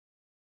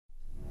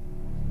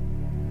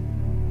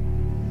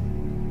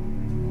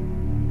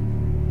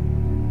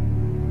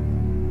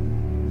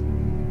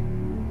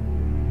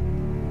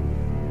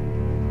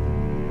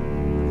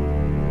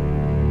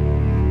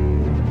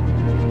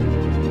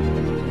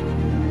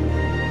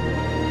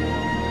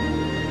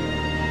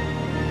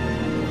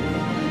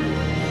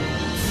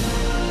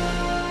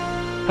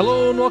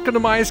Hello and welcome to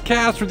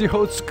MiceCast with your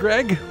hosts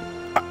Greg,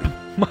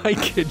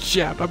 Mike, and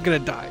Shep. I'm gonna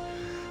die.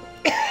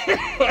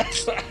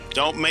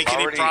 Don't make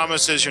any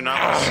promises you're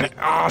not.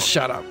 Oh,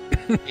 shut up.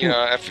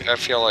 I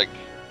feel like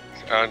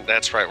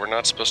that's right. We're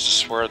not supposed to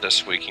swear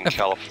this week in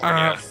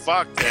California.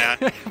 Fuck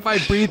that. If I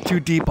breathe too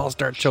deep, I'll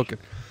start choking.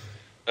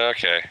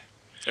 Okay.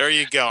 There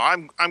you go.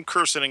 I'm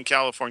cursing in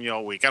California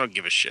all week. I don't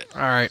give a shit.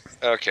 All right.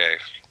 Okay.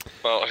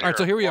 Well, right,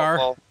 so here we are.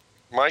 Well,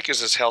 Mike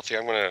is as healthy.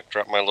 I'm going to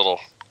drop my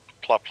little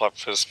plop plop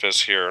fizz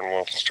fizz here, and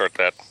we'll start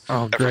that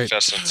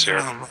effervescence here.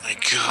 Oh my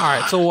god. All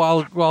right. So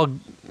while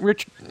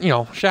Rich,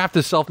 Shaft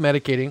is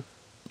self-medicating.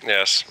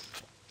 Yes.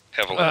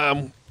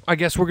 Heavily. I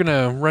guess we're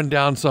gonna run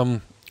down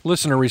some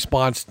listener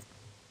response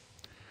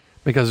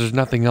because there's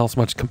nothing else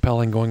much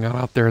compelling going on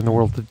out there in the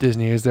world of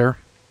Disney, is there?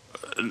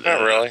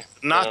 Not really.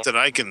 Not that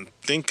I can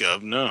think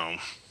of. No.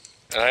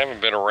 And I haven't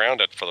been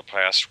around it for the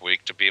past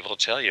week to be able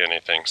to tell you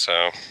anything.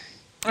 So.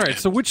 All right.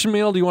 So which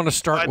mail do you want to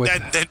start with?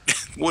 That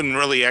wouldn't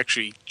really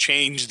actually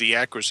change the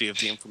accuracy of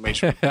the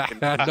information.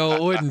 No,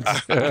 it wouldn't.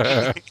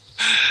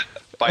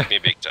 Bite me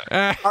big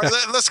time. All right,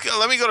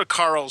 let me go to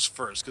Carl's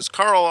first, because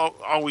Carl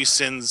always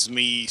sends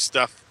me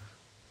stuff.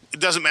 It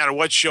doesn't matter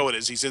what show it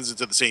is; he sends it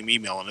to the same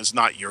email, and it's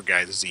not your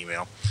guys'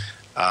 email.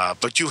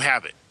 But you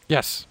have it.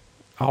 Yes,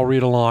 I'll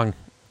read along,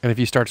 and if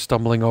you start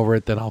stumbling over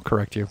it, then I'll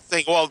correct you.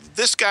 Well,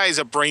 this guy's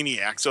a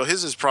brainiac, so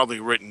his is probably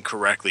written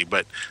correctly.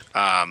 But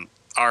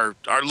our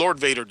Lord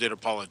Vader did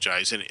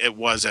apologize, and it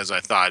was as I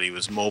thought. He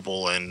was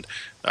mobile and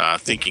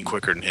thinking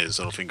quicker than his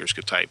little fingers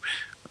could type.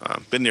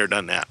 Been there,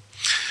 done that.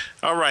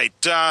 All right.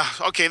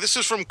 Okay, this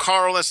is from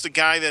Carl. That's the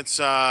guy that's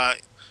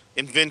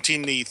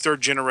inventing the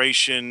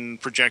third-generation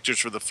projectors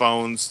for the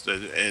phones,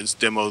 has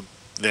demoed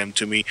them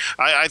to me.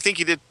 I think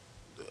he did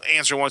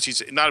answer once.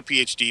 He's not a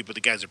PhD, but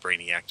the guy's a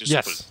brainiac.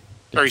 Yes.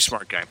 Very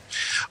smart guy.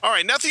 All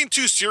right, nothing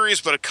too serious,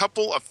 but a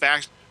couple of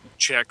fact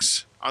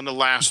checks on the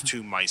last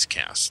two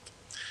MiceCast.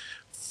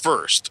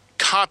 First,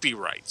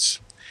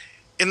 copyrights.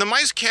 In the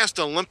MiceCast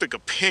Olympic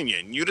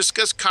opinion, you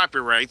discussed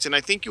copyrights, and I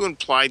think you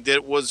implied that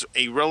it was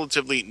a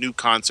relatively new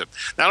concept.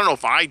 Now, I don't know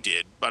if I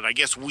did, but I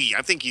guess we.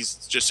 I think he's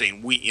just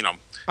saying we,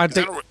 I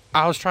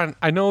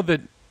know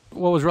that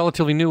what was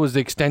relatively new was the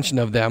extension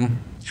of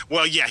them.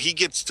 Well, yeah, he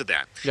gets to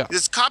that. Yeah.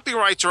 His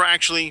copyrights are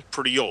actually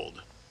pretty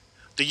old.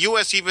 The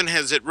U.S. even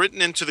has it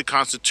written into the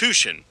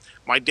Constitution.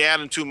 My dad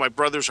and two of my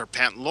brothers are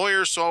patent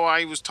lawyers, so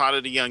I was taught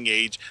at a young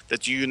age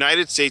that the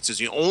United States is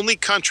the only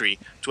country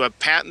to have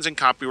patents and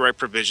copyright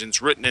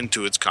provisions written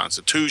into its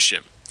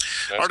Constitution.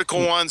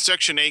 Article 1,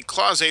 Section 8,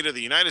 Clause 8 of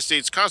the United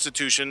States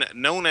Constitution,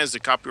 known as the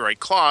Copyright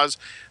Clause,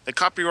 the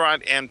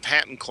Copyright and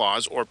Patent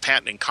Clause, or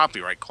Patent and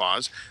Copyright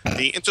Clause,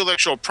 the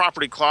Intellectual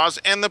Property Clause,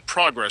 and the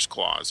Progress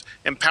Clause,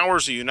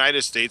 empowers the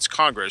United States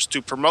Congress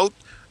to promote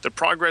the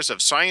progress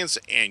of science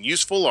and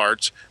useful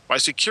arts by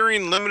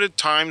securing limited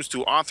times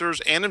to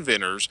authors and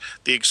inventors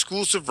the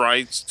exclusive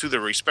rights to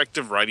their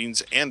respective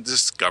writings and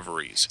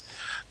discoveries.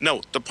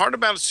 Note, the part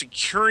about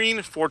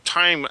securing for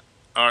time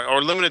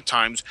or limited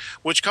times,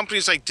 which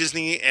companies like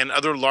Disney and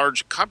other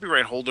large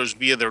copyright holders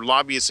via their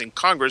lobbyists in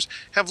Congress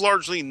have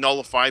largely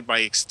nullified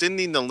by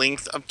extending the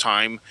length of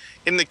time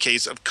in the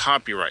case of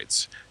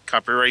copyrights.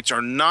 Copyrights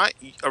are not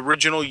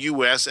original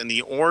U.S., and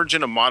the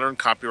origin of modern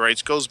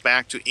copyrights goes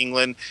back to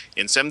England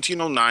in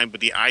 1709, but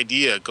the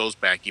idea goes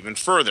back even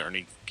further, and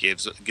he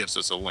gives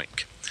us a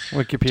link.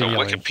 Wikipedia.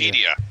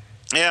 Wikipedia.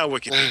 Yeah,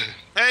 Wikipedia.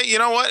 Hey, you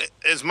know what?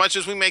 As much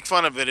as we make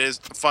fun of it,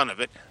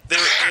 there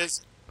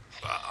is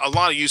a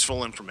lot of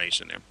useful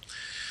information there.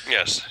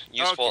 Yes,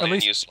 useful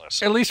and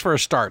useless. At least for a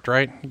start,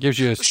 right? Gives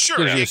you a Sure,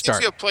 gives you a it start.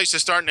 gives you a place to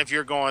start, and if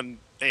you're going,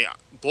 hey,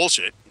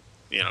 bullshit,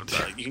 you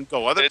can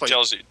go other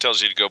places. It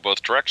tells you to go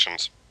both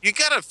directions. You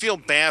gotta feel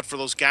bad for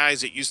those guys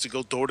that used to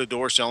go door to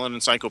door selling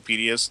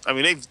encyclopedias. I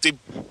mean, they've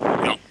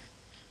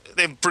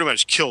pretty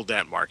much killed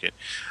that market.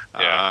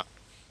 Yeah.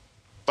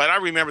 But I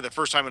remember the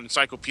first time an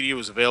encyclopedia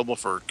was available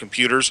for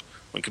computers,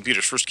 when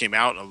computers first came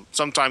out.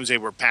 Sometimes they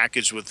were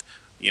packaged with,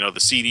 the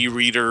CD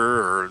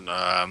reader, and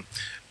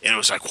it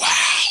was like, wow,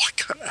 I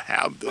gotta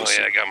have this.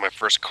 Oh yeah, I got my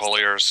first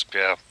Colliers.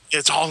 Yeah.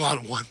 It's all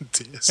on one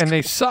disc. And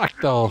they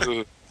sucked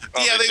though.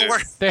 Yeah, they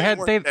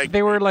were.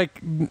 They were like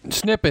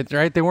snippets,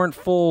 right? They weren't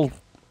full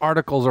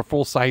articles or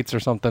full sites or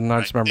something.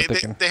 I just remember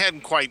thinking they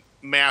hadn't quite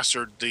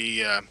mastered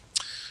it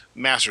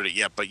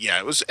yet, but yeah,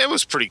 it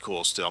was pretty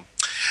cool still.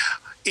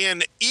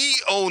 In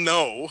Oh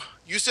No,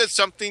 you said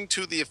something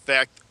to the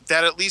effect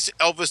that at least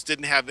Elvis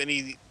didn't have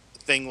anything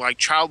like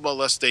child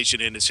molestation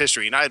in his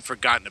history, and I had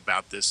forgotten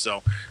about this.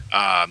 So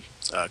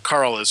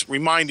Carl has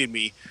reminded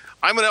me.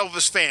 I'm an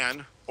Elvis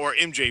fan, or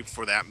MJ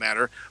for that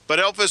matter, but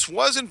Elvis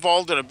was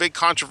involved in a big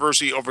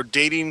controversy over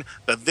dating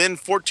the then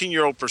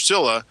 14-year-old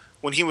Priscilla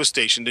when he was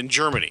stationed in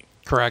Germany.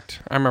 Correct.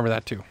 I remember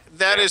that too.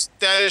 That is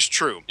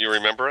true. You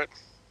remember it?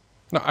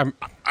 No,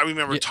 I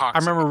remember talking.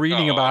 I remember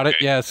reading about it.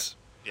 Yes.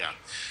 Yeah.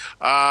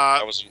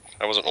 I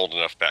wasn't old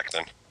enough back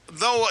then.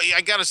 Though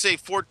I gotta say,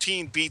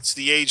 14 beats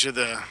the age of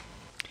the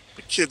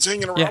kids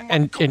hanging around. Yeah,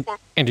 and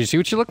did you see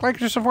what she looked like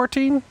just at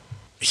 14?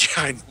 Yeah,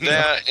 I know.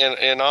 That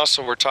and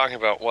also we're talking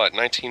about what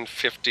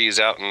 1950s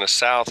out in the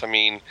South. I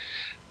mean,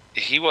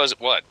 he was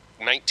what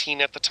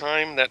 19 at the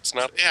time. That's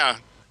not. Yeah,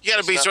 you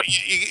got to be. So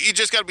you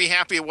just got to be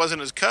happy it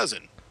wasn't his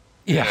cousin.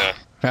 Yeah.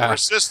 Or her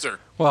sister.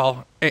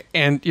 Well,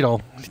 and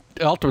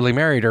ultimately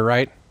married her,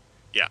 right?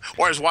 Yeah.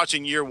 Or I was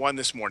watching Year One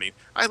this morning.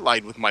 I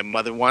lied with my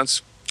mother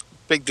once.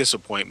 Big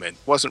disappointment.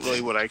 Wasn't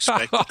really what I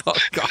expected. Oh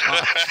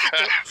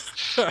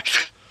God.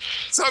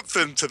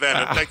 Something to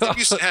that effect. Have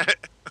you seen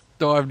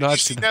No, I've not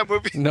seen that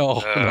movie?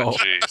 No, no.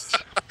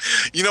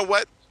 You know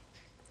what?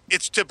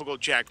 It's typical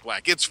Jack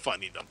Black. It's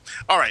funny though.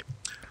 All right.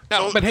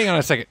 Now, but hang on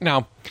a second.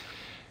 Now,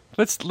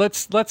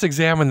 let's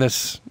examine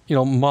this,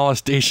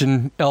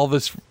 molestation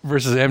Elvis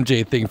versus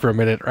MJ thing for a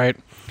minute, right?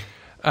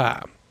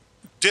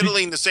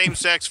 Diddling the same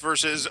sex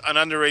versus an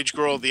underage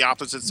girl of the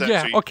opposite sex.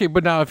 Yeah, okay,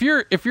 but now if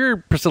you're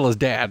Priscilla's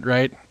dad,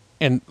 right,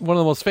 and one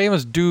of the most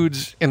famous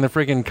dudes in the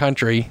friggin'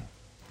 country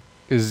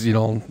is,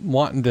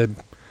 wanting to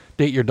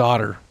date your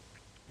daughter,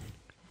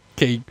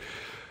 okay,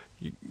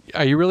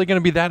 are you really going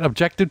to be that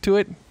objective to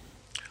it?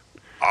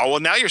 Oh, well,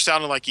 now you're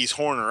sounding like he's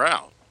horning her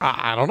out.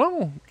 I don't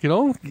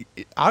know.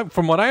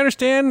 From what I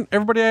understand,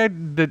 everybody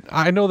that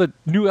I know that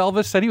knew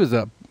Elvis said he was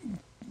a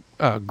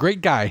great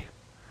guy.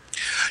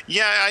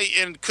 Yeah,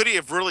 and could he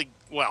have really?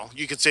 Well,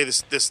 you could say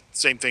this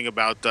same thing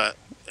about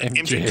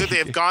MJ. Could they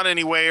have gone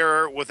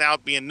anywhere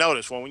without being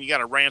noticed? Well, when you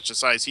got a ranch the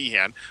size he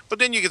had, but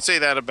then you could say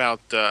that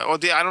about.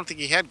 I don't think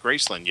he had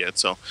Graceland yet.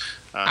 So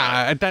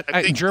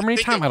in Germany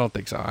time, I don't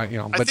think so. I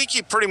think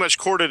he pretty much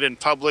courted in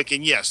public,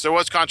 and yes, there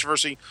was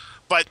controversy.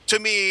 But to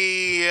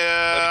me,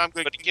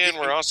 but again,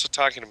 we're also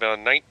talking about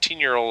a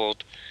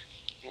 19-year-old.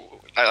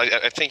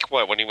 I think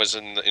when he was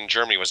in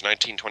Germany, he was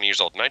 19, 20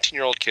 years old.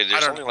 19-year-old kid,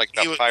 there's only like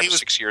about 5 or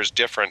 6 years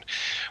different.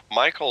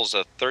 Michael's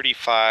a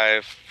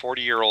 35,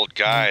 40-year-old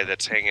guy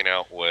that's hanging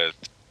out with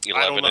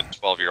 11 and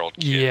 12-year-old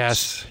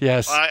kids.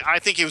 Yes. I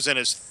think he was in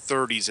his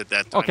 30s at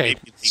that time. Okay.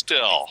 Maybe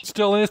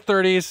Still in his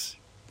 30s.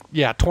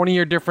 Yeah,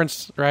 20-year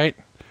difference, right?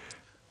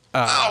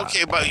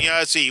 Okay, but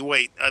let's see.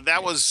 Wait,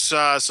 that was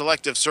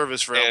selective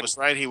service for Elvis,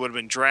 right? He would have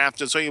been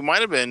drafted, so he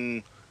might have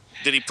been.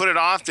 Did he put it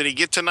off? Did he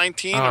get to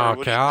 19?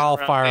 Okay, I'll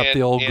fire up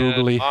the old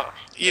googly.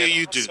 Yeah,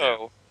 you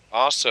do.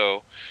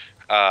 Also,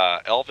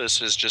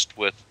 Elvis is just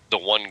with the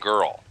one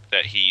girl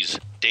that he's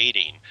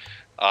dating.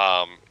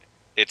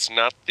 It's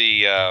not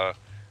the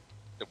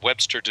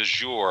Webster du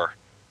jour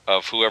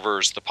of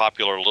whoever's the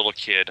popular little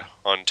kid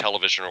on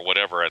television or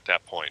whatever at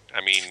that point. I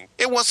mean,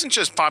 it wasn't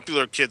just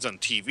popular kids on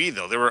TV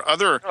though. There were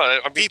other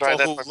people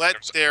who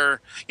let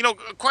their,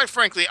 quite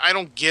frankly, I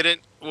don't get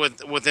it with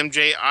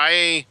MJ.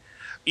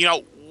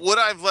 Would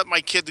I've let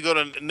my kid to go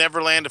to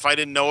Neverland if I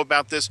didn't know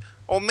about this?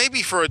 Oh,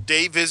 maybe for a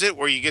day visit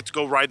where you get to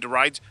go ride the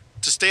rides.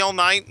 To stay all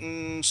night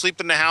and sleep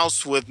in the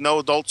house with no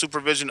adult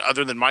supervision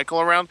other than Michael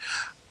around?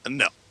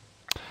 No.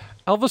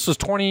 Elvis was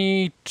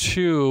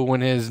 22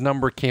 when his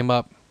number came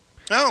up.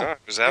 Oh,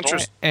 is that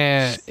old?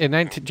 And in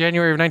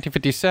January of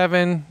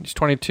 1957, he's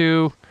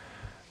 22.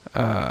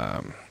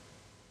 Elvis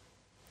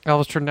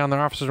turned down their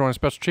officers wanting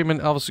special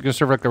treatment. Elvis is going to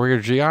serve like the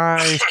regular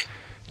GI.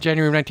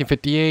 January of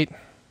 1958.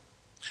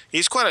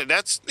 He's quite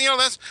that's well.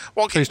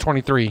 So he's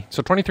 23.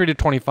 So 23 to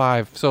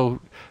 25.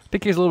 So I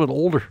think he's a little bit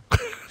older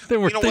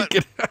than we're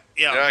thinking.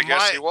 Yeah, I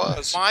guess he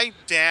was. My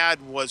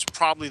dad was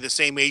probably the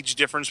same age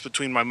difference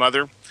between my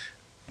mother,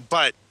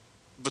 but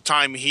the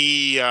time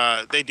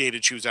they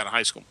dated, she was out of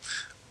high school.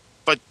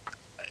 But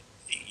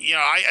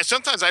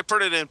sometimes I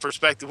put it in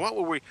perspective. What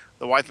were we?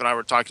 The wife and I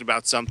were talking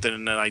about something,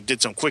 and then I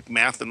did some quick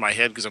math in my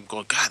head because I'm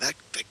going, God, that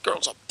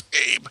girl's a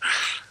babe.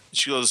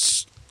 She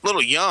goes, a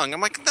little young.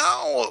 I'm like,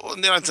 no.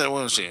 And then I said,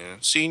 what was she,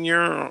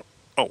 senior?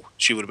 Oh,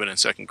 she would have been in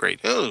second grade.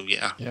 Oh,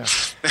 yeah.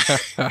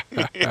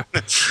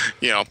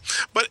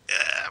 But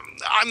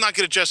I'm not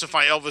going to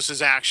justify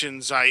Elvis's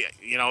actions.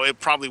 It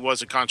probably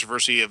was a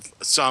controversy of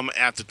some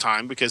at the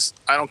time because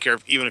I don't care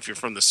even if you're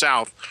from the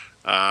South,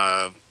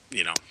 there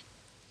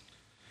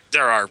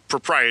are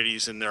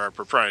proprieties and there are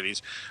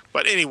proprieties.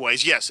 But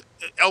anyways, yes,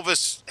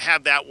 Elvis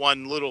had that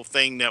one little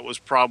thing that was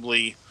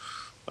probably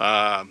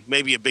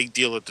maybe a big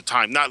deal at the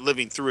time. Not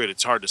living through it,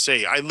 it's hard to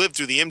say. I lived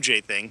through the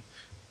MJ thing.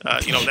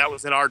 That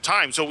was in our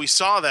time. So we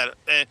saw that.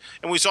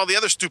 And we saw the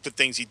other stupid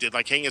things he did,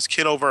 like hang his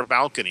kid over a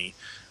balcony.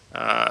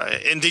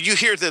 And did you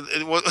hear that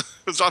it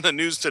was on the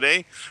news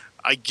today?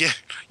 I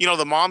get,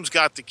 the mom's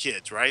got the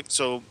kids, right?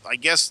 So I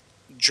guess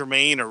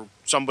Jermaine or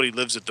somebody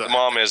lives at the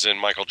mom is in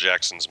Michael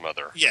Jackson's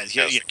mother. Yeah.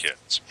 The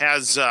kids.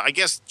 I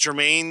guess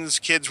Jermaine's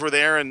kids were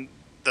there, and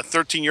the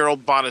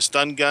 13-year-old bought a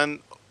stun gun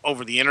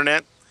over the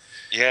internet.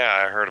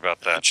 Yeah, I heard about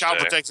that. Child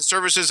Protective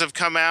Services have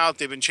come out.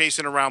 They've been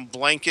chasing around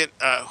Blanket.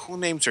 Who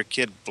names their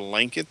kid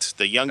Blanket?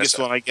 The youngest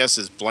one, I guess,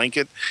 is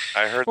Blanket.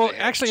 I heard. Well,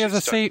 actually, he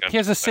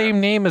has the same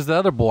name as the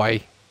other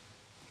boy.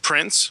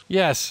 Prince?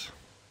 Yes.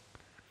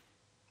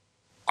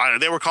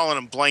 They were calling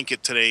him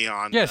Blanket today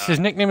on... Yes, his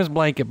nickname is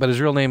Blanket, but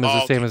his real name is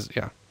the same as...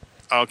 Yeah.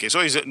 Okay,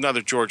 so he's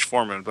another George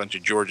Foreman, a bunch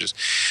of Georges.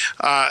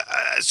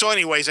 So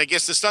anyways, I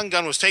guess the stun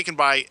gun was taken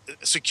by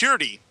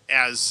security,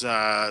 as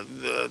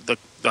the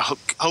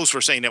hosts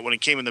were saying that when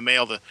it came in the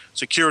mail, the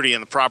security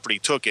and the property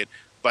took it.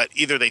 But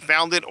either they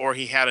found it or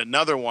he had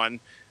another one.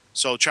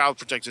 So Child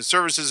Protective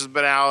Services has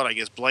been out. I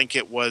guess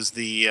Blanket was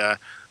the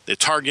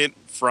target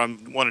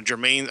from one of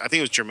Jermaine's. I think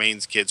it was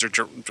Jermaine's kids or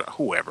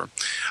whoever.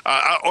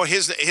 Or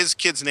his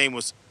kid's name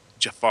was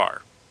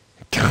Jafar.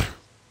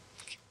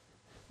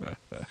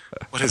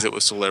 What is it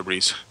with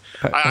celebrities?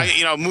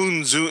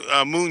 Moon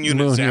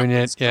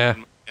Unit. Yeah.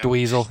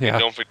 Dweezil, yeah.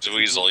 Don't forget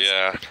Dweezil,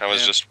 yeah. I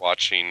was just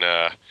watching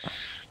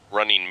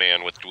Running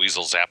Man with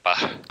Dweezil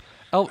Zappa.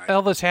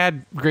 Elvis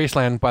had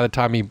Graceland by the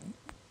time he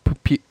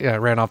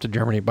ran off to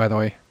Germany, by the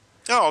way.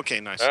 Oh, okay,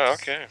 nice. Oh,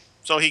 okay.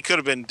 So he could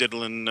have been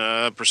diddling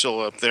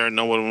Priscilla up there and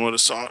no one would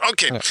have saw it.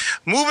 Okay,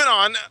 moving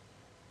on.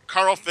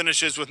 Carl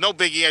finishes with no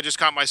biggie. I just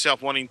caught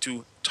myself wanting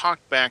to talk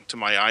back to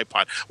my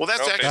iPod. Well,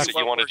 that's actually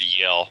what you wanted to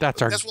yell.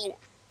 That's our goal.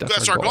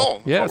 That's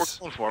Yes.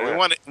 what we're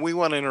going for. We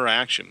want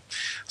interaction.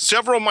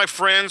 Several of my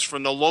friends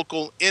from the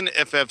local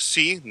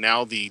NFFC,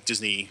 now the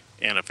Disney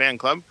Anna Fan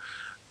Club,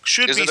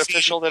 Is it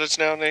official that it's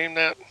now named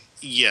that?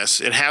 Yes,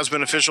 it has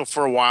been official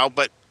for a while,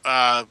 but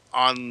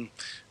in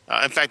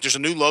fact, there's a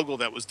new logo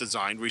that was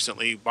designed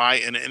recently by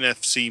an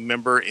NFC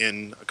member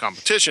in a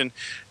competition.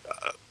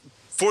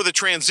 For the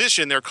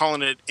transition, they're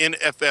calling it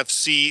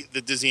NFFC,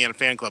 the Disney Anna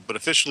Fan Club, but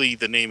officially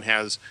the name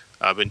has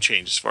been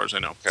changed as far as I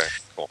know. Okay,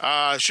 cool.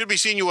 Should be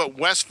seeing you at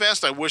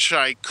Westfest. I wish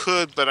I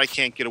could, but I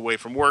can't get away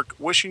from work.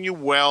 Wishing you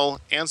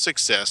well and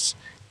success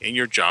in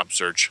your job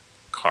search,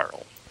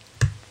 Carl.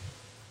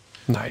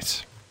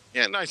 Nice.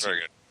 Yeah, nice.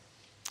 Very good.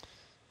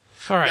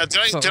 All right. Now,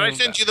 did I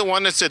send you the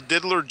one that said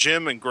Diddler,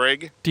 Jim, and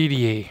Greg?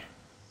 DDA.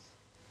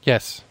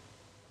 Yes.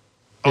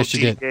 Yes,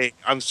 you did.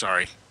 I'm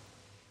sorry.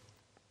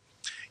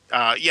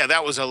 Yeah,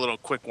 that was a little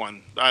quick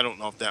one. I don't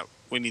know if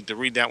we need to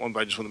read that one,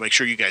 but I just want to make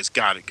sure you guys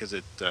got it because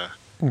it.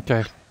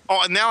 Okay.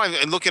 Oh, and now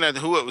I'm looking at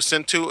who it was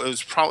sent to. It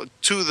was probably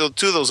two of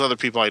those other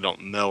people I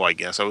don't know. I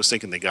guess I was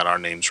thinking they got our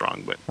names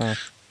wrong, but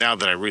now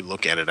that I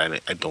re-look at it,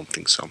 I don't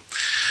think so.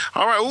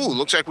 All right. Ooh,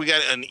 looks like we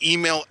got an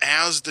email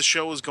as the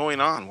show is going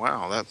on.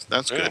 Wow,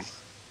 that's good.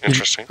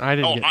 Interesting. I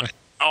didn't get it.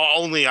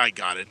 Only I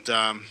got it.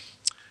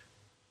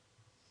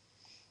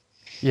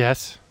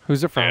 Yes.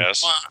 Who's it from?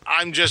 Yes.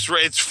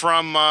 It's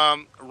from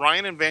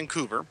Ryan in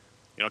Vancouver.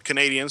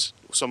 Canadians,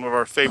 some of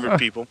our favorite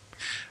people.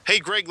 Hey,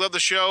 Greg, love the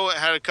show. I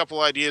had a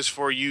couple ideas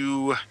for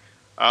you.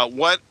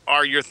 What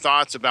are your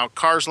thoughts about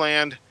Cars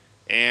Land?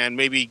 And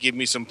maybe give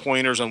me some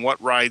pointers on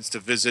what rides to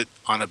visit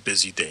on a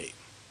busy day.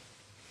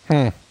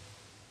 I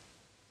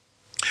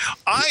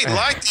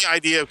like the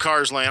idea of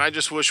Cars Land. I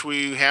just wish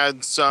we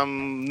had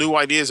some new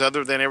ideas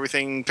other than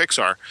everything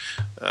Pixar.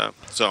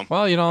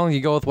 Well, you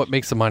go with what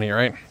makes the money,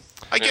 right?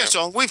 I guess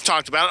so. We've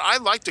talked about it. I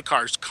like the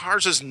Cars.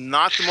 Cars is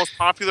not the most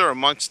popular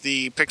amongst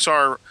the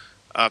Pixar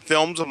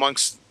films,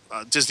 amongst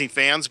Disney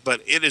fans,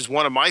 but it is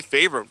one of my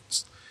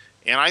favorites.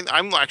 And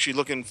I'm actually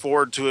looking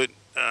forward to it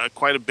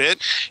quite a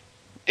bit.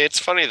 It's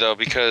funny, though,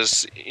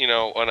 because,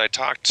 when I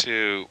talk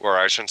to, or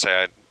I shouldn't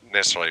say I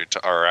necessarily,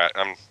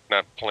 I'm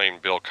not playing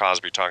Bill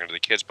Cosby talking to the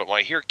kids, but when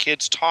I hear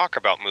kids talk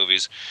about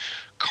movies,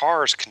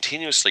 Cars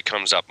continuously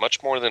comes up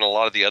much more than a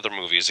lot of the other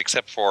movies,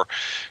 except for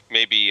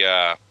maybe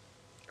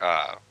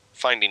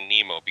Finding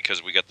Nemo,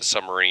 because we got the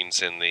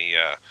submarines in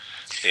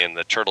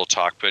the Turtle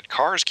Talk. But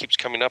Cars keeps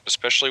coming up,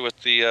 especially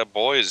with the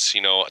boys.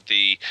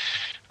 The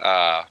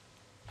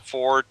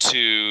 4 to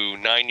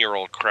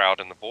 9-year-old crowd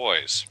and the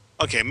boys.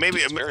 Okay, maybe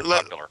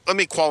let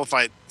me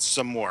qualify it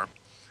some more.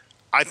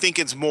 I think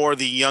it's more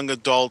the young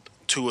adult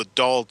to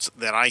adults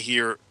that I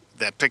hear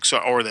that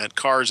Pixar or that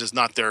Cars is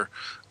not their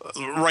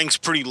ranks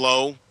pretty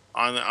low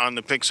on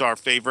the Pixar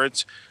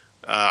favorites.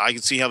 I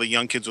can see how the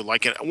young kids would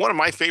like it. One of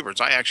my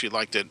favorites, I actually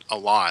liked it a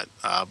lot.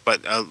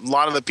 But a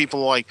lot of the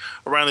people like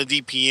around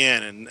the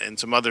DPN and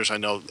some others I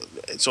know,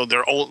 so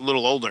they're a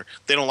little older,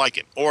 they don't like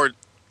it or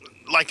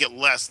like it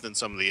less than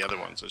some of the other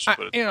ones.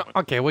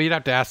 Okay, well, you'd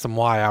have to ask them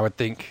why, I would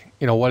think.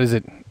 What is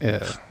it? A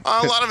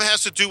lot of it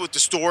has to do with the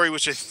story,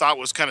 which I thought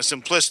was kind of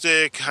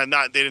simplistic.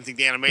 They didn't think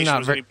the animation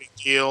was any big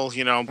deal,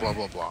 blah,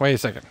 blah, blah. Wait a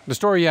second. The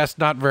story, yes,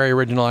 not very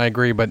original, I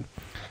agree, but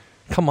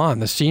come on,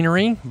 the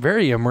scenery,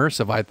 very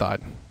immersive, I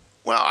thought.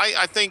 Well,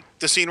 I think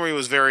the scenery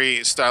was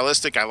very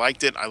stylistic. I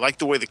liked it. I liked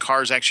the way the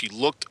cars actually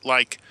looked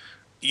like,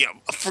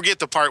 forget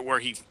the part where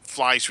he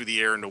flies through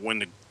the air and the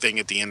wind thing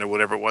at the end or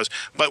whatever it was.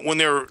 But when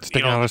they're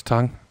sticking out his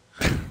tongue.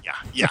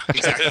 Yeah,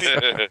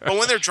 exactly. But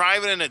when they're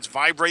driving and it's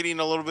vibrating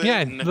a little bit.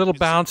 Yeah, little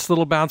bounce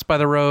by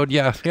the road.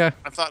 Yeah.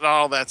 I thought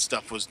all that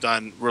stuff was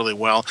done really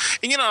well.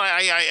 And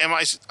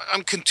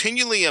I'm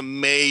continually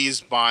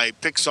amazed by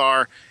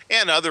Pixar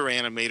and other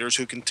animators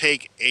who can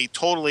take a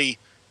totally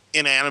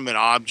inanimate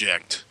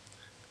object,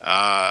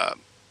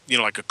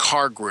 like a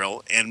car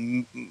grill,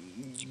 and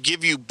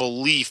give you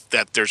belief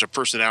that there's a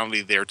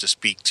personality there to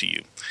speak to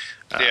you.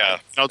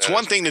 It's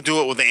one thing to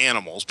do it with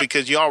animals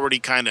because you already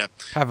kind of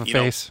have a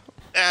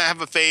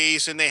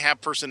face, and they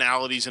have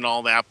personalities and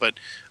all that. But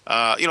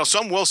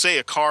some will say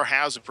a car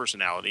has a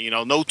personality.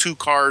 No two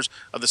cars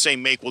of the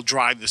same make will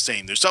drive the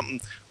same. There's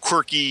something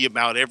quirky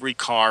about every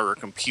car or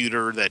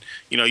computer that,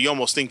 you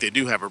almost think they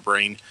do have a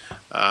brain.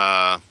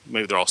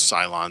 Maybe they're all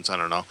Cylons, I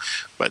don't know.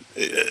 But,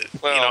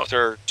 if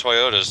they're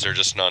Toyotas, they're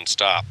just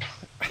nonstop.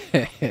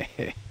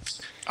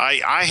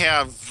 I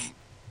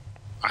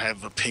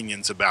have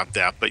opinions about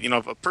that. But,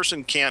 if a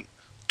person can't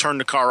turn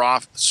the car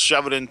off,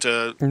 shove it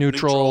into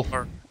neutral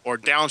or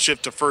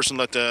downshift to first and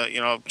let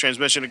the,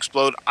 transmission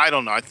explode, I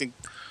don't know. I think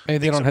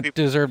maybe they don't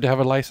deserve to have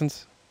a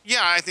license.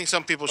 Yeah, I think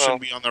some people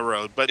shouldn't be on the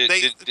road. But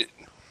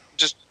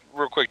just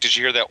real quick, did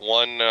you hear that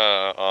one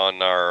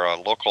on our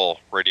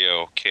local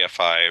radio,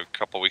 KFI, a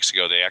couple of weeks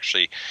ago? They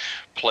actually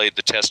played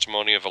the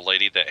testimony of a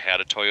lady that had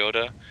a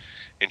Toyota,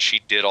 and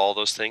she did all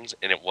those things,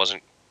 and it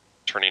wasn't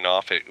turning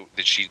off.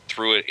 She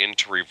threw it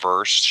into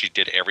reverse. She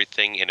did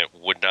everything, and it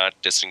would not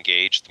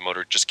disengage. The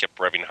motor just kept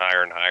revving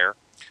higher and higher.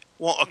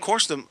 Well, of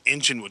course, the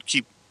engine would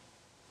keep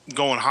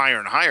going higher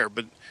and higher,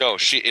 but no,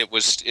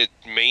 it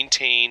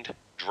maintained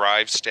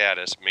drive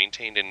status,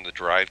 maintained in the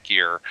drive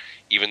gear,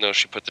 even though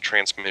she put the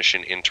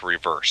transmission into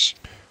reverse.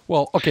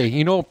 Well,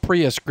 okay,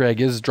 Prius, Greg,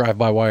 is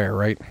drive-by-wire,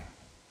 right?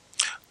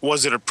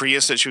 Was it a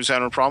Prius that she was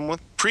having a problem with?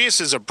 Prius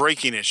is a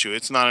braking issue.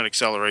 It's not an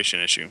acceleration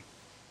issue.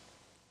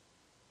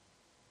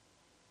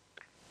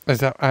 Is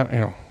that,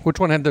 which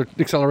one had the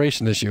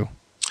acceleration issue?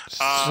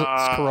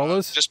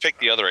 Corollas? Just pick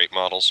the other 8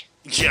 models.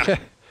 Yeah.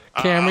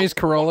 Camrys,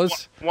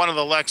 Corollas? One of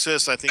the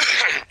Lexus, I think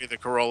it would be the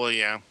Corolla,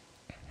 yeah.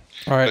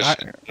 All right.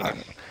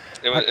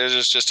 It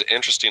was just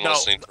interesting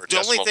listening to her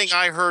testimony. The only thing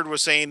I heard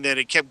was saying that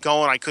it kept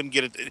going. I couldn't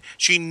get it.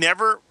 She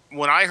never,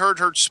 when I heard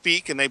her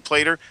speak and they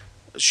played her,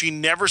 she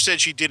never said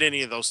she did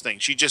any of those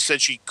things. She just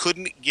said she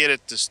couldn't get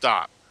it to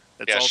stop.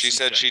 That's all she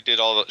said she did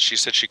all. She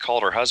said she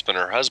called her husband.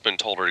 Her husband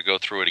told her to go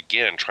through it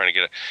again, trying to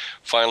get it.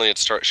 Finally,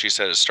 she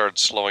said it started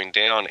slowing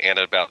down,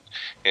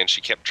 and she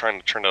kept trying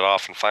to turn it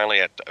off. And finally,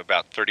 at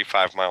about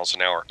 35 miles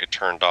an hour, it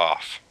turned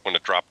off when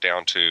it dropped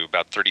down to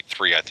about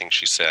 33. I think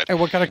she said.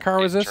 And what kind of car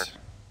was this?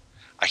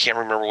 I can't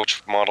remember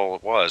which model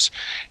it was.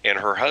 And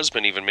her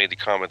husband even made the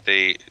comment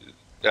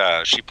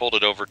she pulled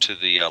it over to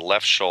the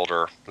left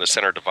shoulder, the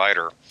center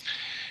divider,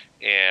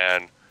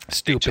 and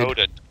they towed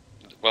it.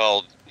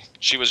 Well,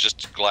 she was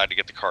just glad to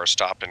get the car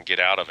stopped and get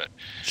out of it.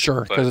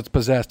 Sure, because it's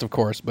possessed, of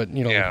course. But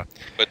yeah,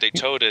 but they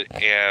towed it,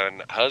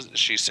 and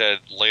she said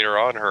later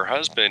on, her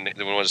husband,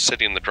 when he was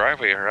sitting in the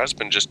driveway, her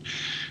husband just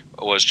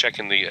was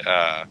checking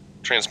the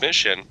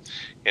transmission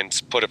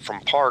and put it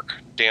from park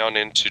down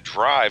into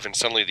drive, and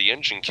suddenly the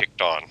engine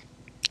kicked on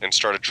and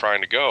started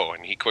trying to go,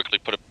 and he quickly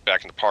put it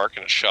back into park,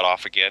 and it shut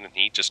off again, and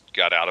he just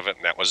got out of it,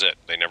 and that was it.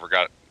 They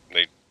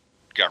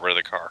got rid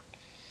of the car.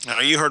 Now,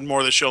 you heard more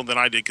of the show than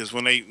I did, because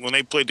when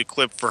they played the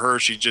clip for her,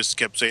 she just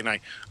kept saying,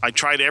 I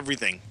tried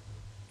everything.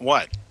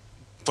 What?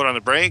 Put on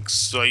the brakes?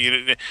 So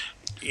it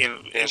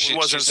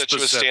wasn't specific. She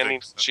was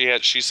standing.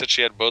 She said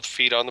she had both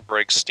feet on the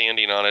brakes,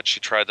 standing on it. She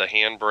tried the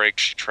handbrake.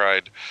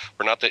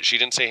 She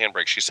didn't say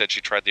handbrake. She said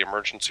she tried the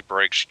emergency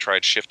brake. She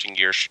tried shifting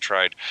gears. She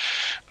tried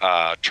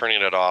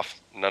turning it off.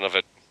 None of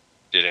it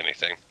did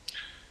anything.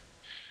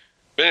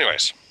 But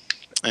anyways,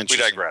 we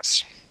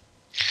digress.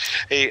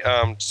 Hey,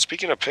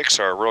 speaking of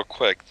Pixar, real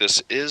quick,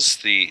 this is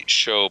the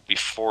show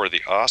before the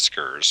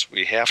Oscars.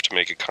 We have to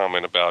make a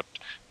comment about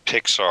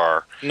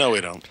Pixar. No, we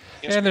don't.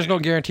 Yes, and there's no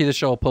guarantee the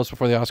show will post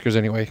before the Oscars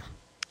anyway.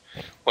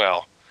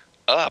 Well,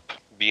 Up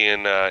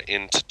being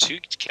into 2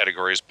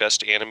 categories,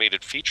 Best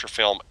Animated Feature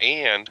Film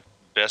and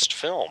Best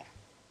Film.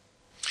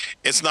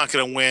 It's not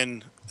going to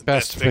win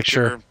Best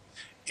Picture.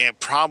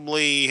 It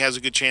probably has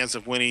a good chance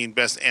of winning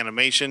Best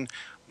Animation,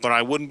 but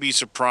I wouldn't be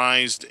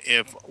surprised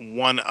if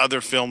one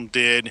other film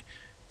did,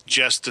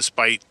 just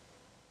despite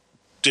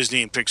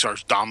Disney and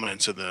Pixar's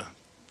dominance of the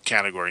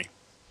category.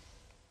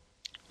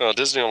 Well,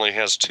 Disney only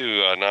has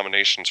 2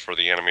 nominations for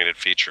the animated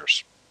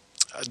features.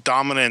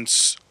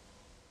 Dominance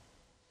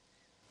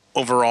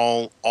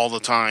overall, all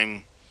the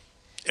time,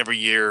 every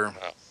year.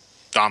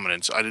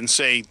 Dominance. I didn't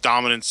say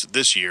dominance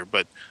this year,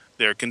 but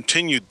their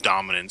continued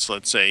dominance,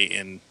 let's say,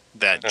 in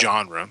that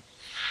genre.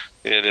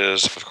 It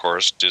is, of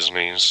course,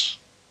 Disney's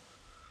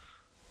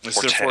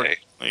forte.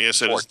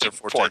 Yes, it is their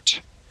forte.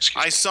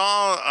 I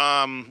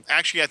saw,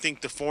 actually, I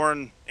think the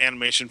foreign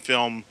animation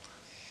film,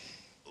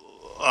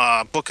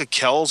 Book of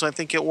Kells, I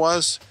think it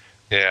was.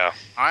 Yeah.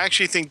 I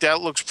actually think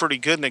that looks pretty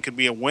good, and it could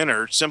be a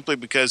winner simply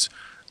because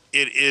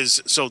it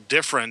is so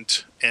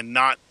different and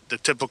not the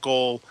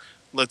typical,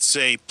 let's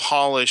say,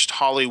 polished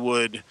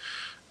Hollywood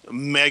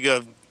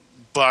mega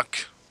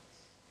buck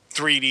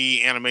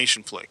 3D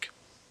animation flick.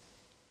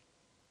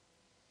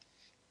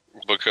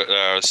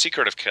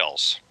 Secret of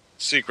Kells.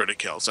 Secret of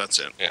Kells, that's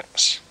it.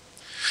 Yes.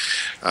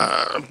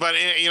 But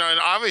and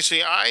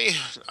obviously, I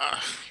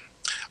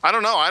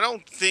don't know. I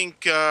don't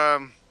think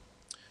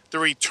the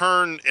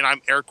return, and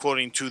I'm air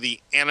quoting, to the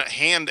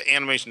hand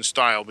animation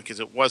style, because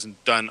it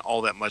wasn't done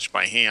all that much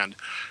by hand.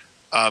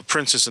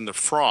 Princess and the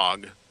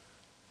Frog.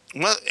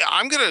 Well,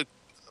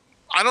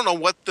 I don't know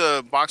what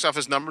the box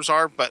office numbers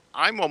are, but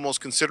I'm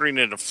almost considering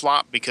it a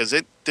flop because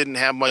it didn't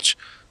have much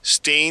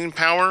staying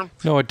power.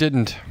 No, it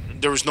didn't.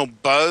 There was no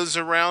buzz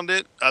around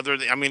it, they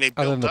built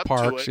other than the up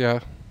parks, to it. yeah.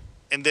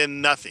 and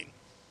then nothing.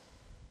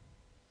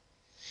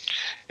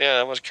 Yeah,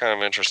 that was kind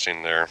of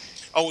interesting there.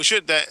 Oh, we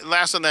should. That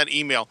last on that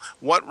email.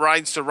 What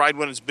rides to ride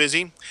when it's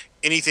busy?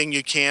 Anything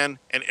you can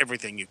and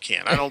everything you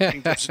can. I don't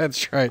think that's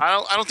right.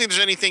 I don't think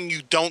there's anything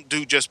you don't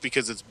do just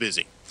because it's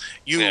busy.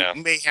 You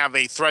may have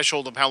a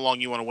threshold of how long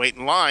you want to wait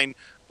in line,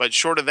 but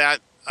short of that,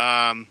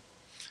 I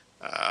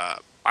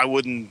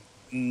wouldn't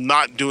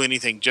not do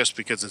anything just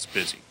because it's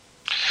busy.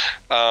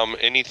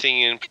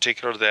 Anything in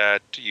particular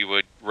that you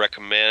would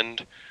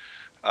recommend?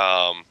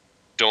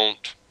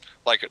 Don't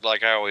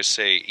like I always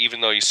say.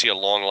 Even though you see a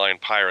long line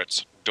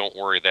Pirates, don't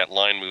worry, that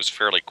line moves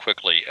fairly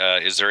quickly.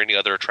 Is there any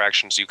other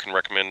attractions you can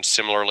recommend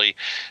similarly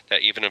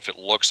that even if it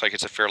looks like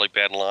it's a fairly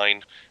bad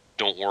line,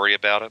 don't worry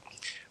about it?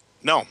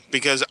 No,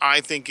 because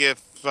I think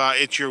if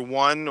it's your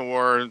 1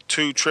 or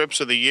 2 trips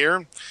of the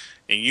year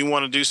and you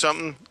want to do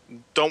something,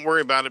 don't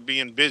worry about it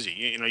being busy.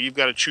 You know, you've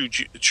got to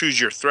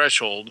choose your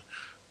threshold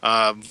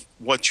of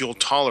what you'll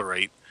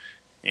tolerate.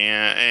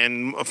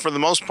 And for the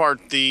most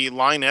part, the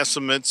line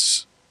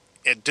estimates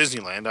at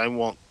Disneyland, I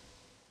won't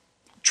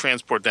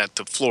transport that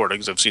to Florida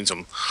because I've seen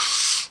some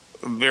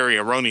very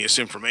erroneous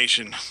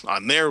information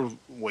on their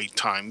wait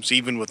times,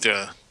 even with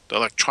the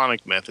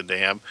electronic method they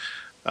have.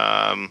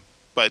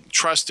 But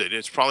trust it;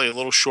 it's probably a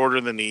little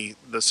shorter than the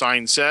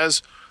sign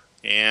says.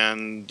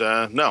 And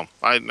no,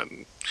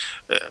 I'm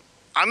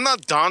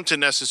not daunted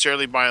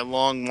necessarily by a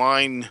long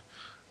line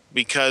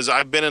because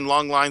I've been in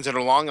long lines that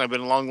are long. I've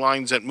been in long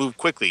lines that move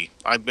quickly.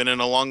 I've been in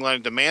a long line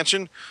at the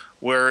mansion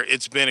where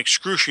it's been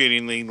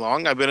excruciatingly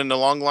long. I've been in a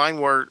long line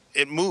where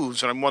it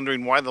moves, and I'm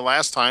wondering why the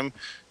last time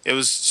it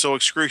was so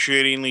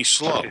excruciatingly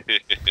slow.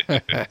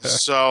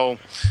 So,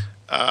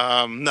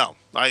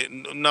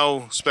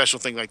 no special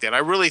thing like that. I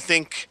really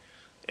think,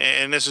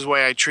 and this is the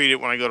way I treat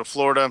it when I go to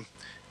Florida,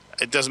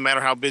 it doesn't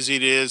matter how busy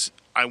it is.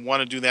 I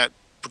want to do that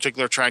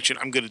particular attraction.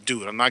 I'm going to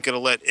do it. I'm not going to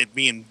let it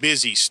being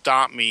busy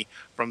stop me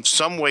from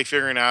some way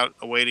figuring out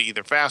a way to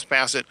either fast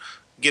pass it,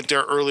 get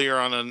there earlier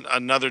on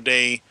another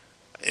day,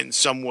 in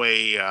some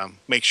way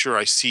make sure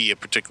I see a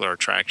particular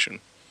attraction.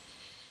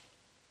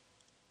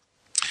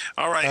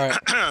 All right.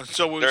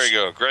 So there you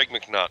go. Greg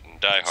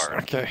McNaughton, Die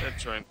Hard. Okay.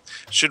 That's right.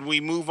 Should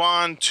we move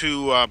on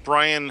to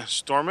Brian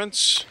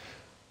Stormant's?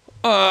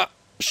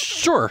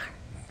 Sure.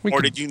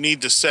 Did you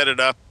need to set it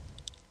up?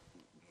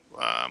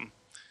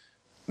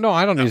 No,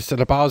 I don't need to set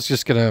it up. I was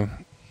just going to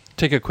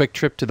take a quick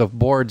trip to the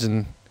boards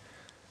and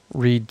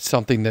read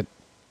something that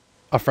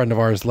a friend of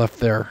ours left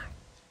there.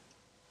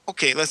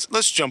 Okay,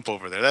 let's jump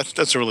over there.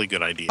 That's a really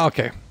good idea.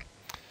 Okay.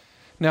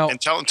 Now, and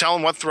tell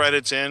them what thread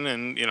it's in,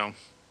 and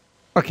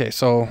Okay,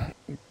 so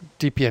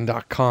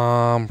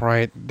DPN.com,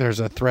 right? There's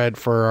a thread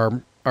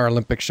for our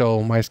Olympic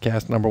show,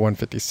 MiceCast number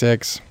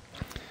 156.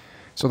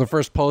 So the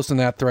first post in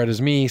that thread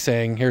is me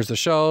saying, "Here's the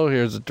show.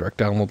 Here's a direct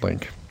download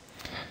link."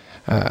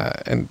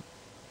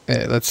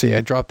 Let's see.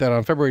 I dropped that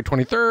on February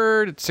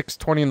 23rd at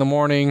 6:20 in the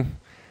morning.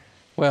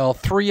 Well,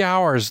 3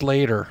 hours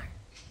later.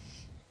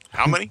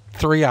 How many?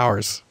 3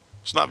 hours.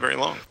 It's not very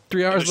long.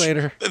 3 hours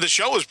later. The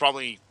show was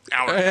probably an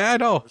hour. I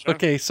know.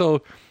 Okay,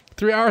 so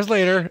 3 hours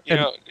later.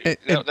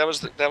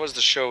 That was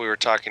the show we were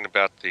talking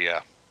about,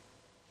 the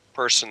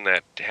person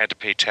that had to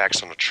pay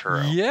tax on a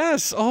churro.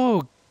 Yes.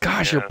 Oh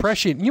gosh, you're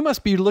prescient. You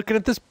must be looking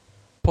at this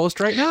post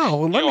right now.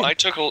 Well, I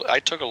took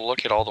a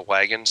look at all the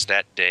wagons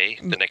that day,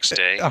 the next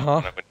day when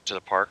I went to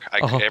the park.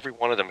 Every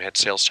one of them had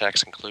sales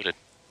tax included,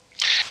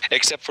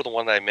 except for the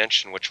one that I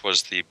mentioned, which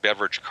was the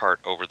beverage cart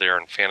over there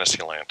in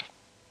Fantasyland.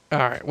 All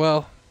right.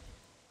 Well,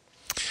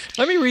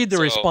 let me read the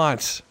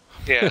response.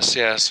 Yes.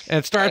 And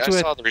it starts with.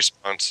 I saw the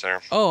response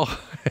there. Oh.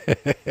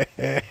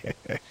 and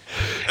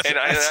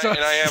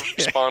I have a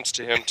response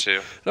to him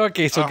too.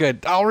 Okay, so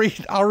good. I'll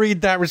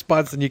read that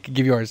response, and you can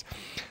give yours.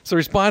 So the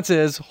response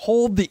is,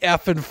 "Hold the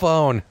effing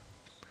phone."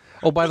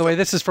 Oh, by the way,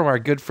 this is from our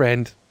good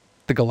friend,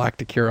 the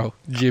Galactic Hero,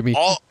 Jimmy.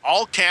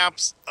 All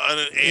caps.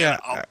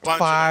 A bunch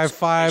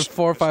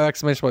 5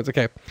 exclamation points.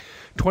 Okay,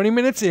 20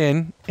 minutes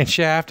in, and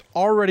Shaft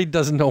already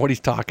doesn't know what he's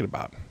talking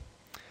about.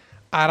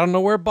 I don't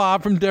know where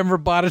Bob from Denver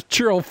bought his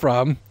churro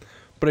from,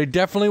 but it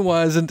definitely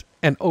wasn't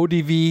an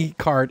ODV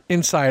cart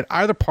inside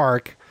either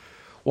park.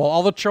 While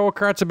all the churro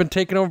carts have been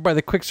taken over by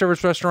the quick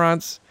service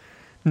restaurants,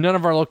 none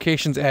of our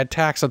locations add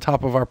tax on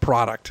top of our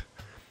product.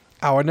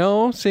 I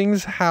know, seeing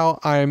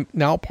how I'm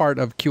now part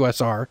of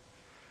QSR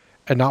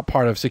and not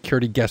part of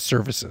Security Guest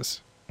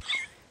Services.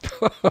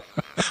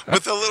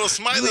 With a little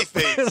smiley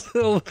face.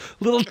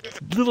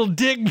 little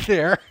dig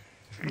there.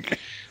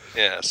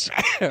 Yes,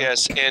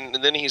 and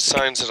then he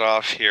signs it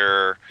off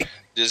here.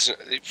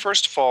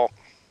 First of all,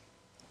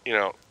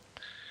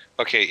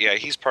 okay, yeah,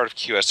 he's part of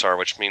QSR,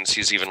 which means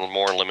he's even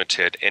more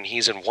limited, and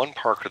he's in one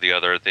park or the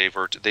other. They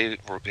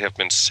have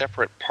been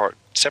separate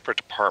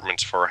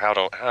departments for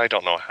I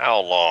don't know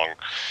how long,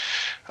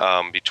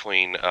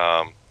 between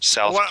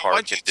South Park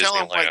and Disneyland. Tell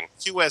him what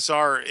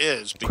QSR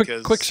is?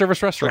 Because quick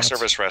service restaurant. Quick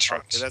service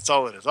restaurants. Okay, that's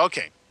all it is.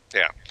 Okay.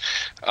 Yeah.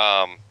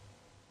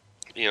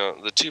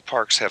 the two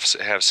parks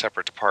have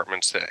separate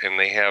departments and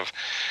they have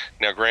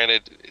now.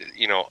 Granted,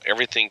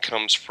 everything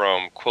comes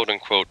from quote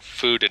unquote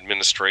food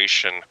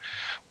administration,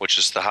 which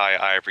is the high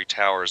ivory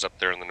towers up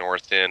there in the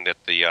north end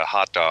at the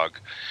hot dog.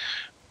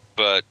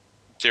 But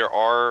there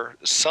are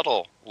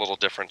subtle little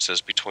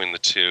differences between the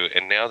two,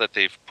 and now that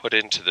they've put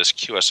into this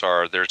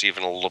QSR, there's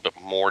even a little bit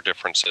more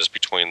differences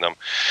between them.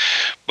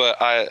 But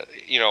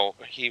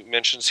he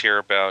mentions here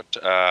about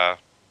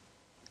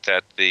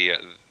that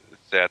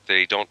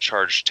they don't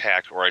charge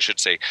tax, or I should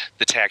say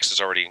the tax is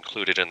already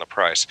included in the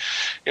price.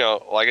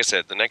 Like I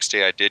said, the next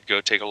day I did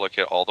go take a look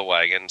at all the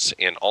wagons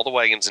in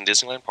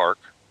Disneyland Park.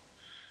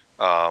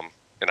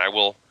 And I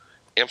will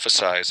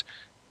emphasize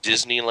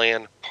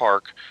Disneyland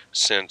Park,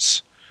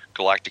 since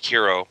Galactic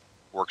Hero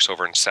works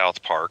over in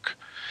South Park.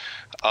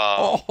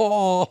 That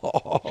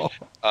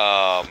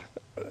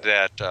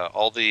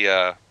all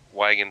the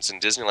wagons in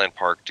Disneyland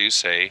Park do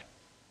say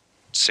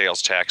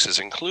sales tax is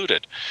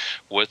included,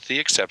 with the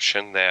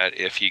exception that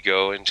if you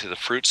go into the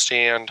fruit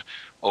stand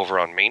over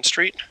on Main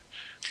Street,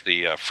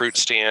 the fruit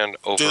stand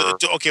over...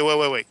 Okay,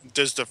 wait.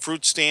 Does the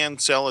fruit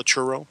stand sell a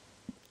churro?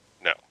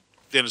 No.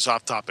 Then it's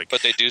off topic.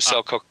 But they do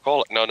sell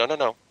Coca-Cola.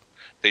 No.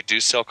 They do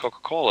sell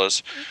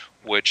Coca-Colas,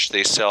 which the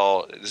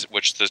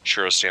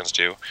churro stands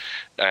do.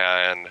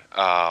 And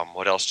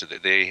what else do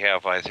they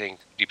have, I think,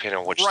 depending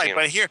on which stand.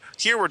 Right, but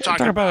here we're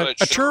talking about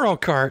a churro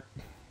cart.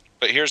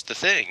 But here's the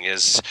thing: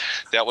 is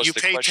that was you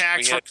the pay question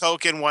tax for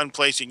Coke in one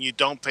place and you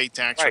don't pay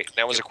tax. Right,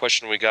 that was a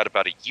question we got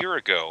about a year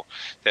ago.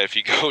 That if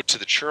you go to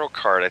the churro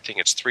cart, I think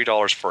it's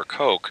 $3 for a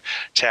Coke,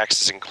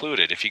 tax is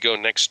included. If you go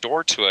next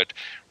door to it,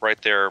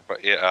 right there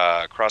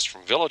across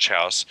from Village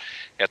House,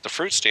 at the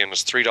fruit stand,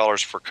 is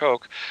 $3 for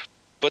Coke,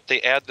 but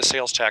they add the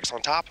sales tax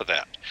on top of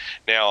that.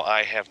 Now,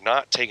 I have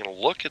not taken a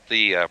look at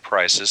the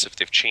prices if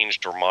they've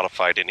changed or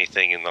modified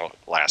anything in the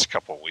last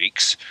couple of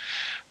weeks.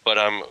 But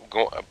I'm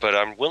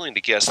willing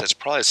to guess that's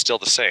probably still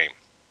the same.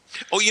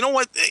 Oh, you know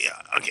what?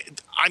 Okay,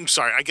 I'm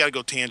sorry. I got to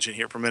go tangent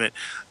here for a minute.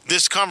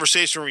 This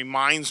conversation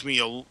reminds me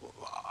of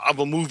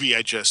a movie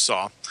I just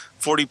saw,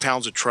 40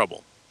 Pounds of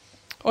Trouble.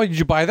 Oh, did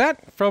you buy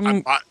that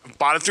from? I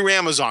bought it through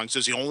Amazon.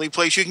 It's the only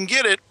place you can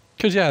get it.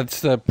 Because, yeah,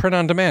 it's the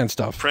print-on-demand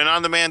stuff.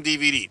 Print-on-demand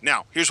DVD.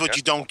 Now, here's what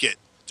you don't get.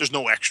 There's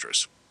no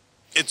extras.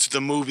 It's the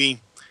movie,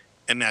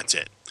 and that's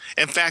it.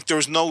 In fact, there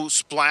was no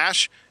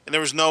splash, and there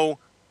was no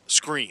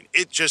screen.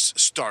 It just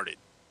started.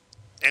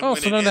 And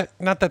so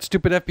not that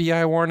stupid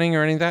FBI warning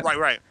or any of that?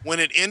 Right. When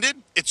it ended,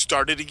 it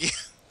started again.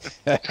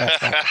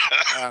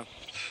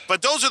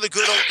 But those are the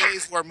good old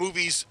days where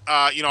movies,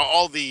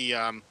 all the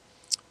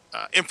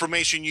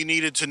information you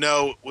needed to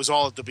know was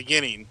all at the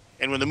beginning,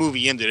 and when the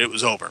movie ended, it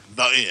was over.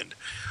 The end.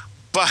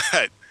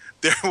 But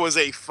there was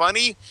a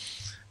funny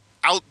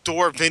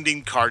outdoor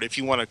vending cart, if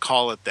you want to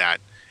call it that.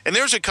 And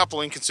there's a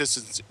couple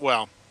inconsistencies.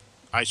 Well,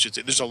 I should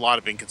say there's a lot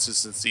of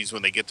inconsistencies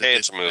when they get to this.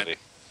 It's a movie.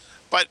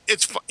 But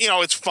it's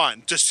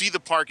fun to see the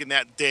park in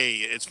that day.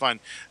 It's fun.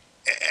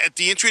 At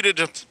the entry to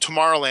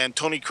Tomorrowland,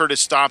 Tony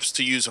Curtis stops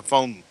to use a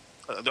phone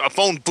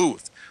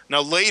booth.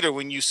 Now later,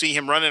 when you see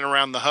him running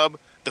around the hub,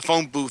 the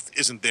phone booth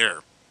isn't there.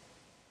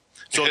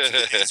 So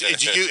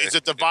it's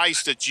a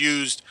device that's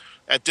used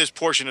at this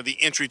portion of the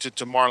entry to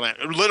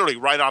Tomorrowland, literally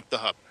right off the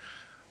hub.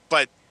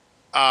 But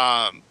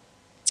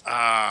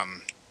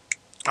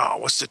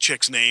what's the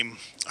chick's name?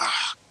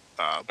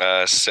 Bob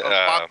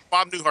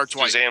Newhart's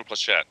wife. Suzanne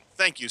Plachette.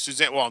 Thank you,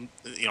 Suzanne. Well,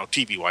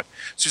 TV wife.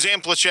 Suzanne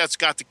Plachette's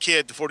got the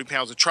kid, the 40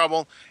 Pounds of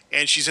Trouble,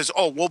 and she says,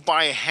 "Oh, we'll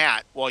buy a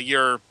hat while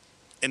you're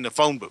in the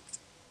phone booth."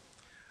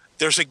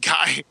 There's a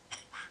guy,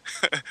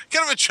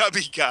 kind of a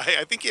chubby guy.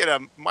 I think he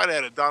might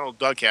have had a Donald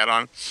Duck hat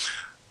on,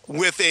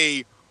 with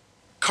a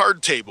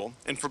card table.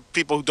 And for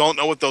people who don't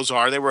know what those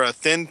are, they were a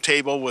thin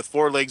table with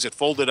four legs that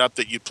folded up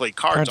that you play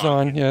cards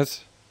on.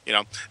 Yes.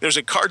 There's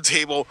a card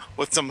table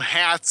with some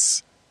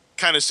hats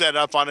kind of set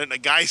up on it, and a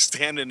guy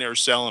standing there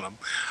selling them.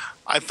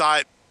 I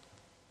thought,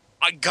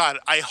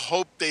 I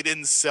hope they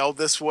didn't sell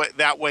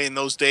that way in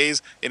those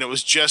days, and it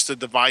was just a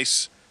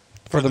device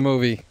for the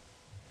movie.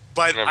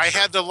 But I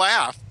had to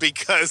laugh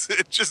because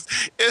it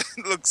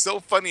looks so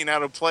funny and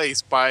out of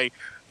place by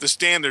the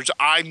standards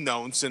I've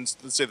known since,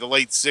 let's say, the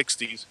late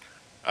 '60s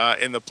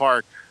in the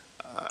park.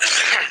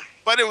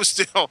 But it was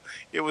still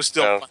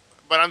fun.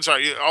 But I'm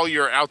sorry, all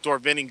your outdoor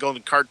vending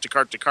going cart to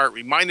cart to cart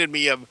reminded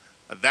me of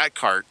that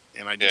cart,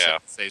 and I just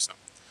have to say something.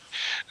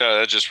 No,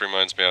 that just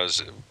reminds me.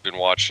 Been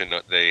watching.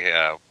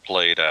 They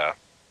played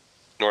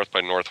North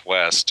by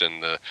Northwest,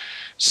 and the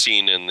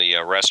scene in the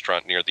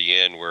restaurant near the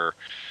end where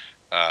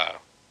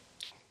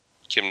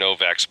Kim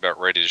Novak's about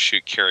ready to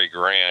shoot Cary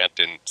Grant,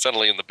 and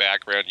suddenly in the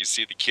background you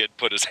see the kid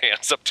put his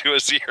hands up to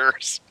his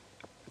ears.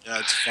 Yeah,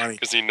 it's funny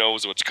because he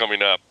knows what's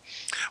coming up.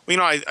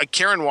 Well,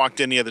 Karen walked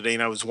in the other day,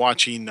 and I was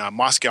watching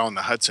Moscow on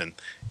the Hudson,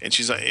 and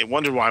she's I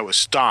wondered why I was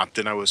stopped,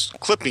 and I was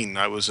clipping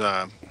a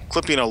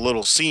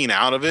little scene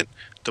out of it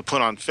to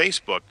put on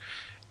Facebook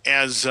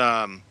as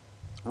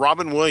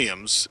Robin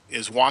Williams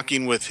is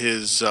walking with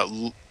his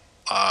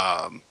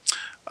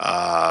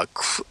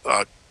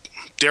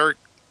Derek.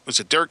 Was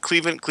it Derek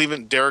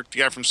Cleveland? Derek, the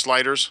guy from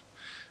Sliders.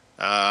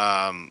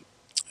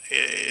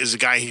 is a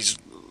guy he's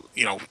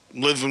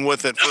living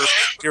with at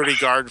first, security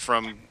guard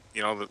from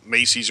the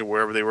Macy's or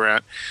wherever they were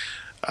at.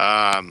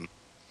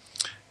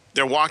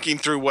 They're walking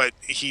through what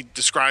he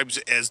describes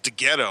as the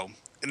ghetto,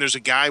 and there's a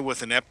guy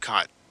with an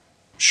Epcot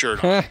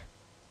shirt on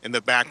in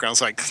the background.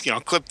 It's like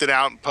clipped it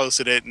out and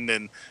posted it, and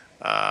then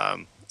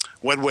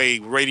Wedway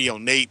Radio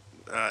Nate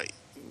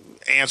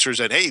answers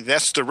that, hey,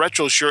 that's the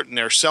retro shirt, and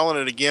they're selling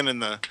it again in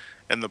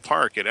the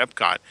park at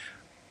Epcot.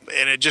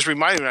 And it just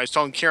reminded me, I was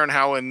telling Karen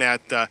how in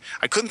that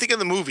I couldn't think of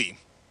the movie,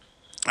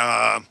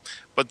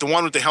 but the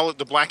one with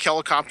the black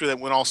helicopter that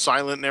went all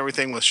silent and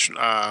everything with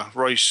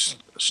Roy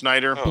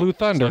Schneider. Blue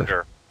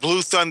Thunder.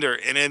 Blue Thunder,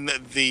 and in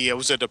the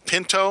was it a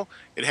Pinto?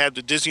 It had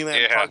the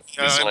Disneyland Park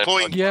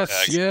employee.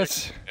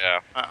 Yes.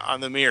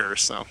 On the mirror.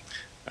 So,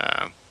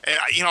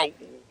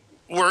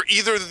 were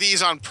either of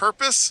these on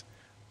purpose?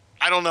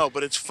 I don't know,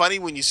 but it's funny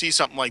when you see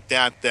something like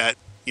that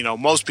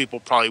most people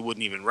probably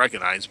wouldn't even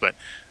recognize, but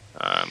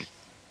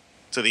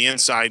to the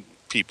inside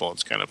people,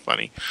 it's kind of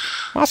funny.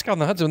 Moscow on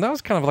the Hudson, that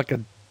was kind of like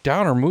a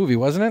downer movie,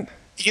 wasn't it?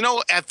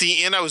 At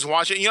the end I was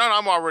watching,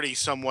 I'm already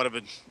somewhat of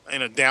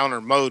in a downer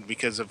mode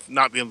because of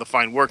not being able to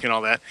find work and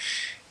all that.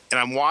 And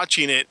I'm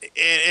watching it,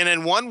 and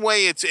in one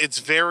way it's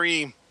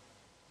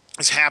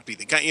happy.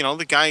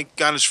 The guy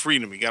got his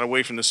freedom. He got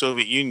away from the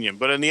Soviet Union.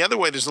 But in the other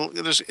way,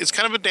 it's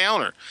kind of a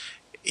downer.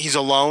 He's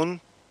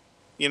alone,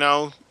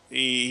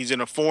 he's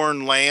in a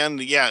foreign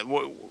land. Yeah,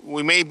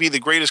 we may be the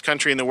greatest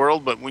country in the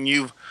world, but when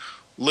you've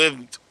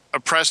lived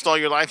oppressed all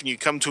your life and you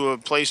come to a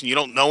place and you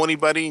don't know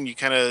anybody and you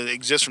kind of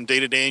exist from day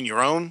to day on your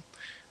own,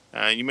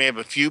 you may have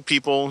a few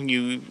people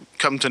you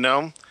come to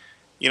know.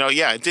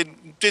 It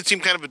did seem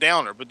kind of a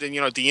downer, but then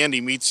at the end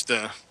he meets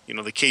the I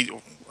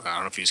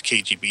don't know if he's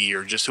KGB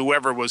or just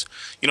whoever was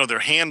their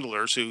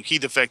handlers who he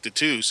defected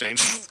to, saying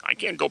I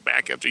can't go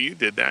back after you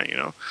did that.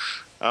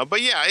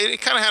 But yeah,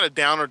 it kind of had a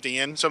downer at the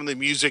end. Some of the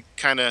music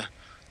kind of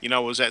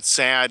was that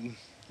sad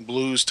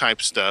blues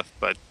type stuff,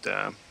 but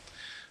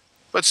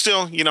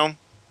still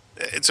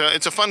it's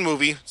a fun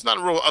movie. It's not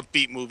a real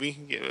upbeat movie.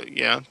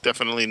 Yeah,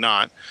 definitely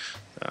not.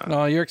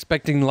 No, you're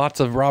expecting lots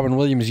of Robin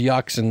Williams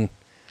yucks and.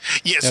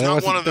 Yes,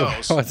 not one of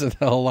those. Wasn't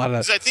a whole lot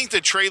of. I think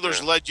the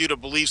trailers led you to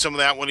believe some of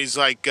that when he's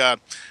like,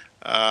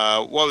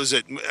 what was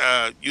it?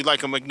 You'd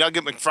like a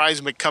McNugget,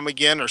 McFries, McCome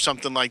again, or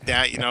something like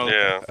that.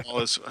 All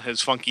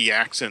his funky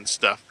accent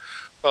stuff.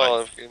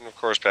 Well, and of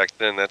course, back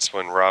then, that's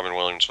when Robin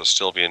Williams was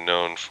still being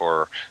known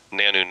for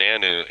Nanu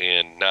Nanu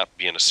and not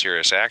being a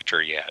serious actor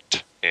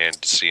yet. And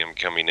to see him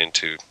coming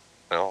into,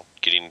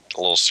 getting a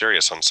little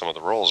serious on some of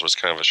the roles was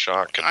kind of a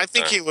shock. I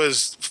think he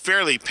was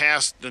fairly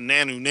past the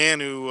Nanu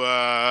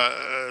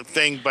Nanu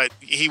thing, but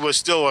he was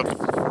still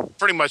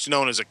pretty much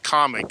known as a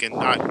comic and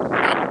not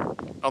I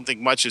don't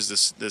think much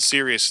is the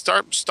serious.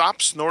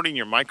 Stop snorting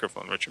your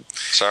microphone, Richard.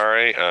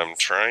 Sorry, I'm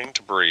trying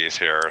to breathe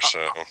here.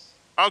 So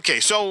okay,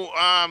 so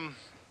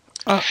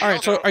all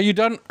right. So are you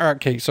done?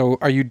 Okay, so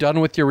are you done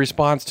with your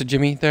response to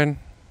Jimmy then?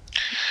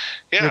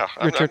 Yeah,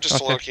 Richard? I'm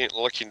just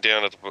looking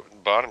down at the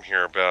bottom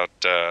here about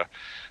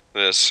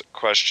this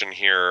question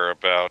here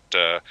about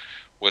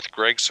with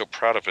Greg so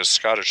proud of his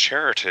Scottish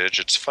heritage,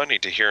 it's funny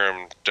to hear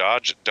him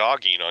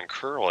dogging on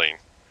curling.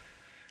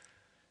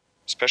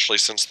 Especially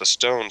since the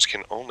Stones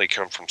can only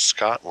come from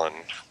Scotland.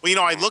 Well,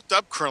 I looked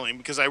up curling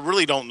because I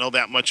really don't know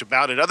that much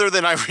about it, other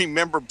than I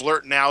remember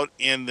blurting out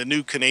in the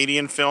new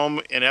Canadian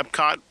film in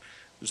Epcot. I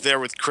was there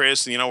with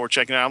Chris, and we're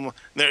checking out.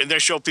 They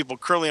show people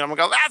curling. I'm like,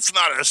 that's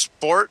not a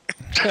sport.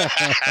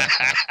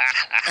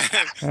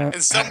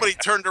 and somebody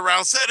turned around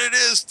and said it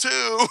is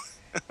too.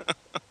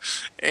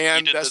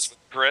 And you did this with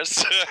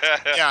Chris?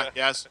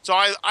 yes. So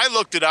I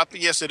looked it up.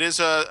 Yes, it is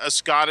a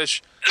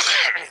Scottish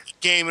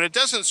game, and it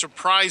doesn't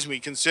surprise me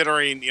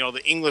considering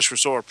the English were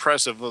so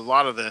oppressive. A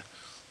lot of the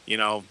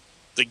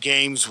the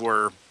games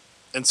were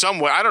in some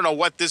way. I don't know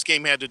what this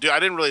game had to do. I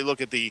didn't really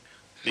look at the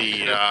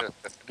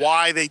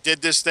why they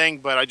did this thing,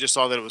 but I just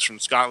saw that it was from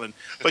Scotland.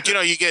 But you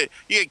get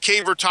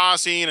caver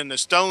tossing and the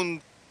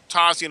stone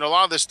tossing. A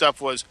lot of this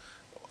stuff was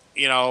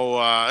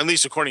at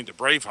least according to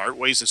Braveheart,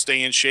 ways to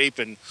stay in shape,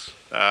 and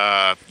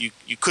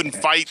you couldn't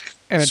fight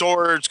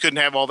swords, couldn't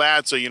have all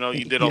that, so you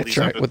did all these.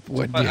 Right, with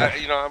wood,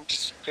 yeah. I'm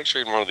just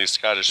picturing one of these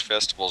Scottish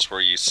festivals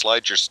where you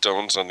slide your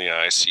stones on the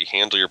ice, you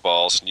handle your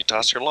balls, and you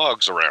toss your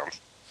logs around.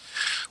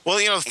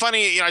 Well,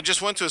 funny, I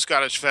just went to a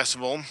Scottish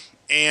festival,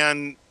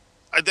 and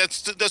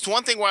that's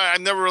one thing why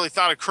I've never really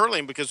thought of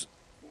curling, because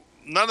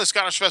none of the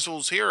Scottish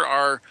festivals here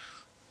are.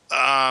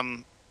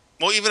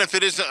 Well, even if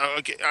it is,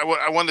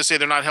 I wanted to say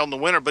they're not held in the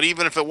winter, but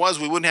even if it was,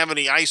 we wouldn't have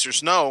any ice or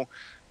snow.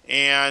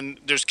 And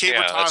there's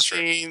caber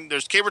tossing.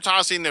 There's caber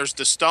tossing. There's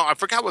the stone. I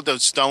forgot what the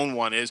stone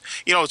one is.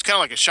 It's kind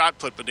of like a shot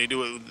put, but they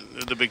do it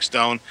with the big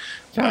stone.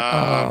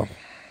 I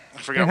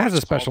forgot. It has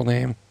a special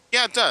name.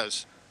 Yeah, it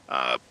does.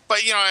 But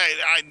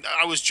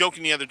I was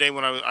joking the other day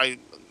when I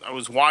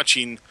was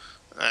watching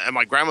at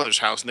my grandmother's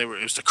house, and it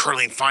was the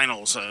curling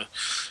finals,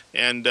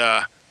 and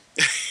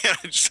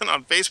just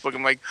on Facebook,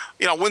 I'm like,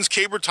 when's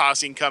caber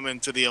tossing coming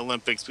to the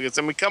Olympics? Because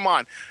come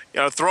on,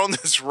 throwing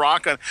this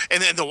rock on,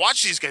 and then to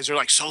watch these guys, they're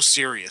like so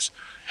serious.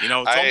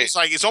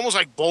 It's almost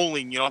like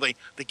bowling.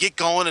 They get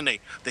going and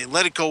they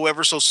let it go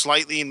ever so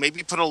slightly and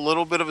maybe put a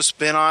little bit of a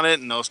spin on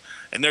it,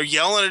 and they're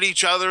yelling at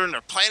each other and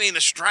they're planning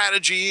a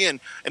strategy and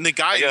the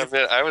guy.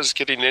 I was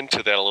getting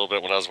into that a little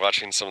bit when I was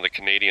watching some of the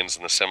Canadians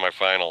in the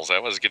semifinals.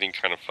 That was getting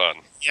kind of fun.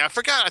 Yeah, I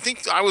forgot. I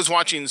think I was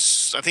watching.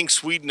 I think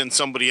Sweden and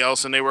somebody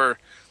else, and they were,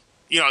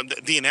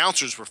 the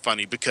announcers were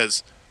funny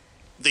because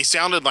they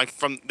sounded like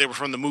they were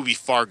from the movie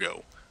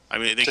Fargo. I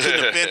mean, they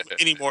couldn't have been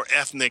any more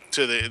ethnic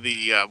to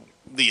the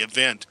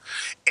event,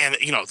 and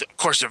of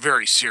course they're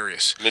very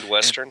serious.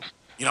 Midwestern.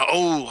 And,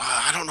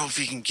 I don't know if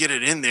he can get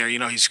it in there. He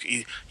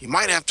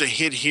might have to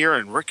hit here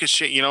and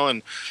ricochet.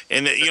 And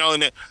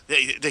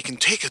they can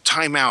take a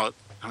timeout.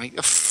 I mean,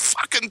 a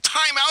fucking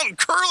timeout in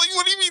curling.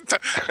 What do you mean? But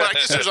I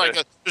guess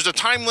there's a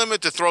time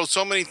limit to throw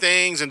so many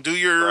things and do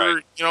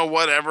your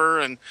whatever,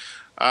 and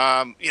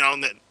and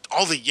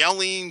all the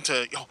yelling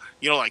to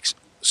like.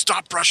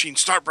 Start brushing,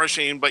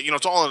 but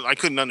it's all I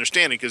couldn't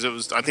understand it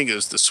because I think it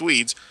was the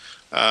Swedes,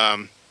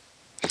 and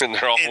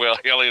they're all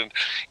yelling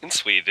in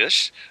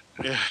Swedish.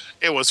 Yeah,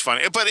 it was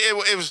funny, but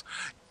it's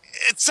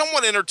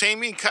somewhat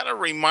entertaining. Kind of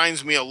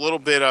reminds me a little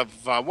bit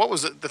of what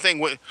was the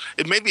thing?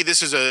 Maybe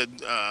this is a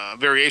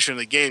variation of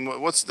the game.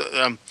 What's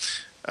the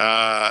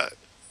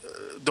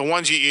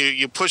ones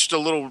you push the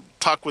little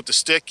puck with the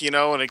stick, and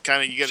it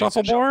kind of you get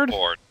shuffleboard.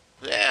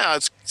 Yeah,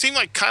 it seemed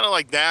like kind of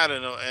like that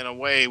in a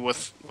way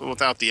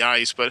without the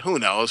ice, but who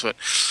knows? But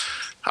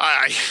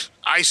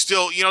I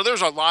still,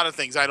 there's a lot of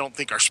things I don't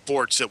think are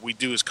sports that we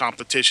do as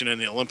competition and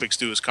the Olympics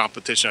do as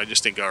competition. I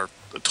just think are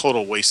a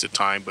total waste of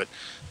time. But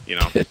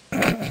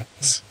I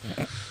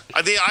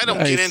don't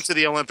get into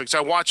the Olympics.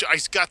 I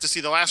got to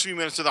see the last few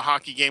minutes of the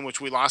hockey game, which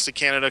we lost to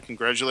Canada.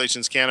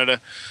 Congratulations, Canada.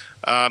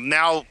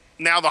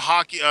 Now the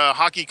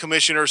hockey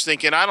commissioner's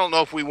thinking, I don't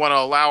know if we want to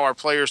allow our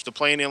players to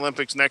play in the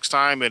Olympics next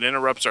time. It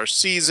interrupts our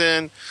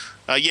season.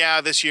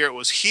 This year it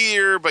was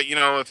here, but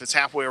if it's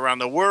halfway around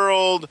the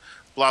world,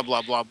 blah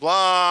blah blah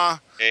blah.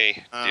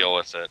 Hey, deal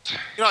with it.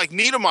 Like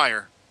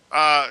Niedermeyer.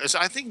 Is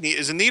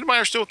it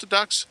Niedermeyer still with the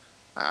Ducks?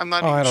 I'm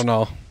not. I don't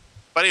know.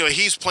 But anyway,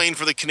 he's playing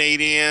for the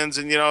Canadians,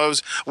 and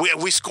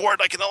we scored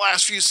like in the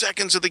last few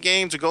seconds of the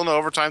game to go into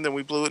overtime. Then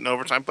we blew it in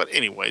overtime. But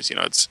anyways,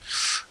 it's.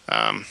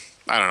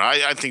 I don't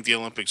know. I think the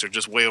Olympics are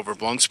just way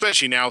overblown,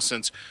 especially now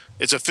since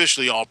it's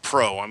officially all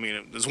pro. I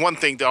mean, there's one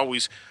thing to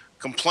always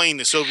complain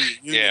the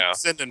Soviet Union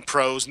sending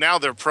pros. Now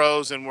they're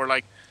pros, and we're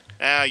like,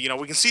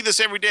 we can see this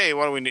every day.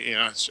 What do we need?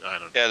 I don't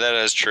know. Yeah, that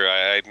is true.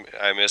 I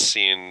miss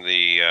seeing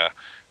the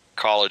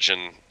college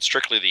and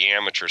strictly the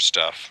amateur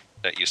stuff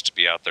that used to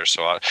be out there.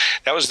 So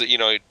that was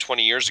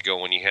 20 years ago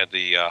when you had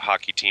the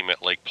hockey team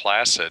at Lake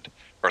Placid,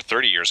 or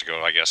 30 years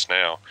ago, I guess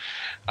now,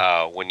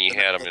 when you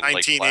had them in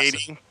 1980. Lake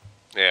Placid.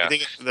 Yeah, I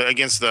think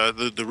against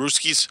the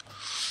Ruskies.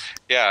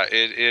 Yeah,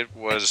 it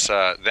was.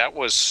 That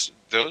was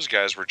those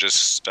guys were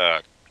just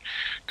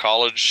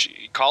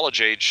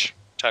college age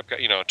type guy.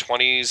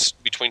 20s,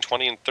 between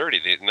 20 and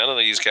 30. None of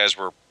these guys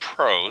were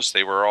pros.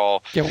 They were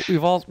all. Yeah,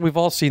 we've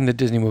all seen the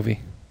Disney movie.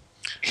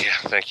 Yeah,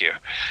 thank you.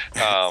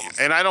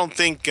 And I don't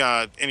think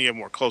any of them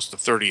were close to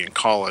 30 in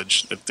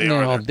college. If they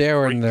they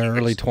were in their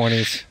early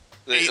 20s.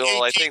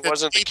 Well, I think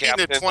wasn't the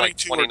captain like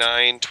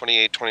 29,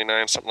 28,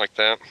 29, something like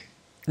that?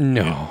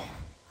 No.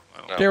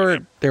 They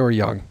were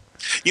young.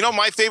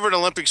 My favorite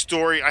Olympic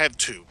story, I have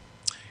two.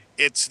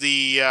 It's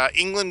the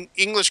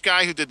English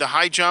guy who did the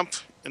high jump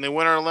in the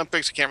Winter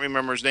Olympics. I can't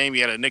remember his name.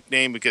 He had a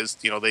nickname because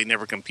they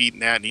never compete in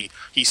that. And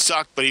he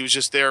sucked, but he was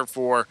just there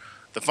for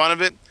the fun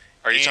of it.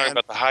 Are you talking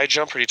about the high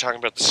jump, or are you talking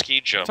about the ski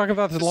jump? Talking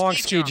about the long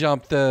ski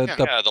jump.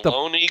 The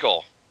Lone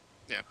Eagle.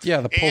 Yeah,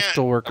 the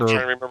postal worker, I'm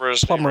trying to remember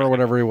his plumber, name. or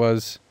whatever he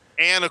was.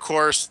 And of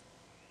course,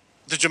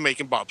 the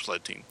Jamaican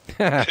bobsled team,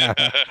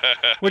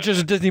 which is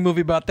a Disney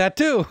movie about that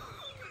too.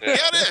 Yeah,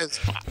 it is.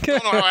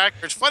 Don't know how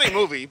accurate. It's a funny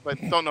movie, but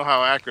don't know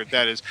how accurate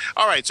that is.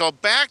 All right, so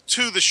back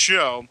to the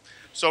show.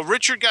 So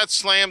Richard got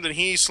slammed, and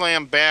he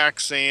slammed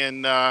back,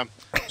 saying,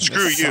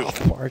 "Screw you."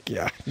 South Park,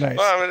 yeah, nice.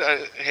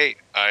 Well, hey,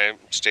 I am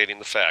stating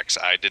the facts.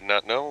 I did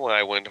not know.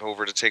 I went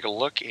over to take a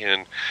look,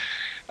 and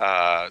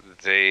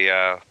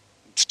they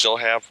still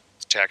have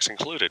tax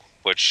included,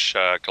 which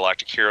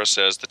Galactic Hero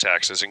says the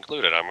tax is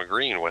included. I'm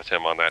agreeing with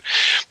him on that.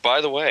 By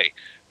the way,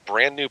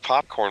 brand new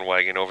popcorn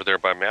wagon over there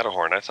by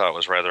Matterhorn. I thought it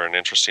was rather an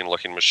interesting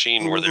looking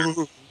machine.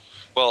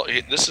 Well,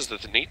 this is the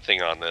neat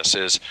thing on this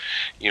is,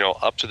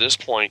 up to this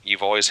point,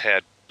 you've always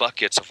had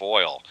buckets of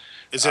oil.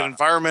 Is it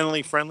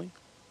environmentally friendly?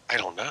 I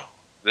don't know.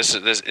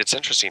 It's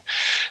interesting.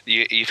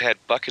 You've had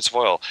buckets of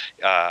oil.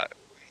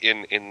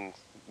 In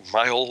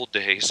my old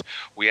days,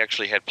 we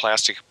actually had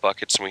plastic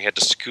buckets, and we had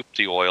to scoop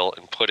the oil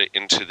and put it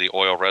into the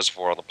oil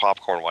reservoir on the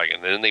popcorn wagon.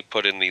 And then they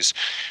put in these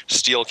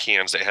steel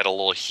cans that had a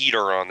little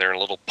heater on there and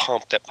a little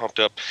pump that pumped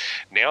up.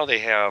 Now they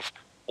have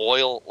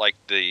oil like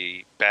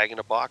the bag in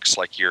a box,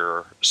 like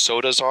your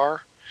sodas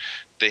are.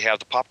 they have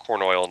the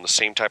popcorn oil in the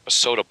same type of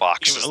soda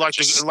boxes. Like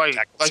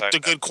the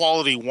good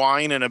quality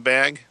wine in a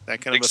bag, that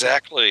kind of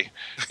exactly.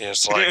 And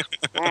it's like,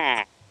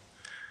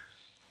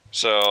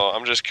 So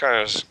I'm just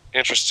kind of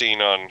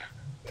interested on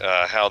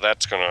how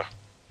that's going to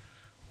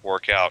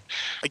work out.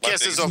 I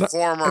guess as a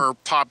former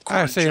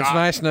popcorn I say it's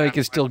nice now you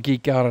can still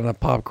geek out on a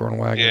popcorn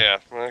wagon. Yeah.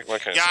 I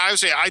would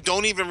say I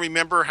don't even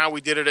remember how we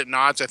did it at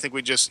Knott's. I think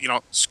we just,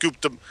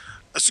 scooped a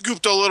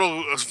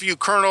few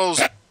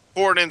kernels,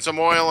 poured in some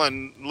oil,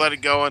 and let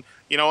it go. And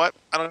you know what?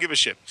 I don't give a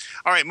shit.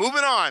 All right,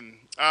 moving on.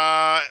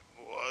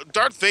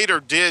 Darth Vader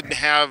did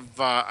have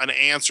an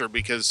answer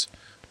because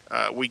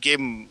we gave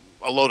him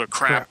a load of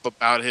crap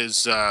about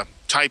his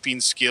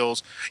typing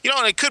skills.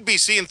 And it could be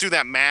seeing through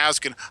that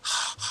mask and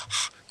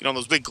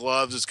those big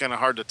gloves. It's kind of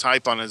hard to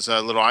type on his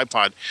little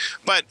iPod.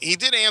 But he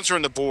did answer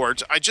in the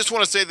boards. I just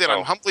want to say that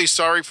I'm humbly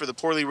sorry for the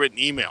poorly written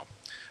email.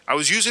 I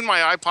was using my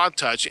iPod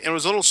Touch, and it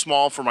was a little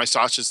small for my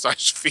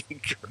sausage-sized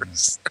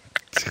fingers.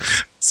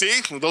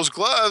 See? With those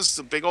gloves,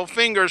 the big old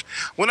fingers.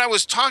 When I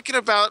was talking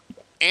about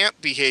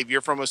ant behavior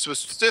from a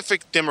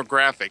specific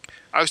demographic,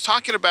 I was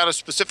talking about a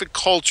specific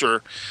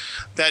culture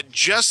that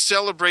just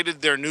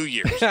celebrated their New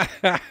Year's.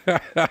 When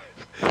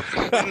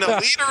the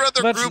leader of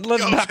the group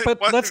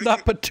let's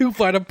not put too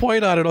fine a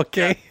point on it,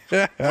 okay?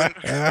 When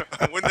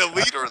the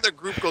leader of the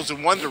group goes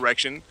in one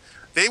direction,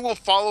 they will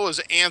follow as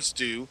ants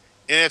do,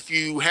 and if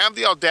you have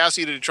the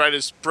audacity to try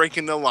to break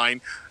in the line,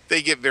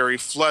 they get very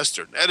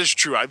flustered. That is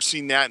true. I've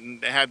seen that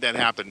and had that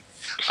happen.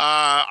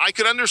 I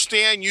could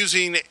understand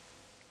using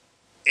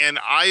an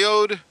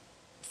iode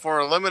for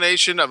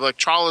elimination of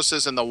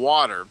electrolysis in the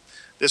water.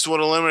 This would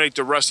eliminate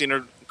the rusting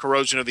or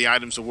corrosion of the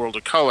items of World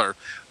of Color.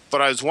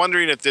 But I was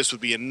wondering if this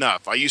would be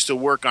enough. I used to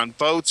work on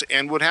boats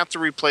and would have to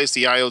replace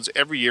the iodes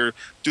every year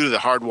due to the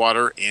hard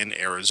water in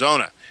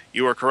Arizona.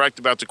 You are correct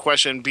about the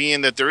question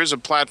being that there is a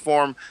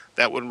platform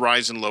that would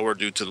rise and lower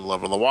due to the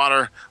level of the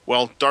water.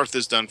 Well, Darth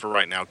is done for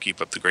right now.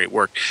 Keep up the great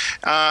work.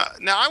 Now,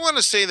 I want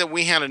to say that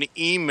we had an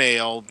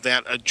email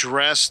that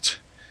addressed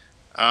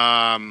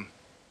a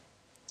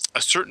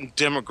certain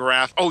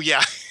demographic. Oh,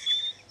 yeah.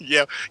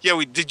 yeah.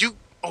 We did. You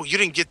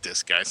didn't get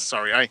this, guys.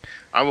 Sorry.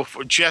 I will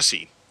for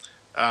Jesse.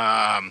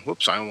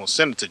 Whoops, I almost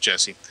sent it to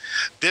Jesse.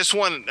 This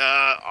one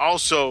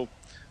also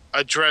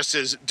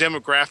addresses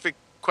demographic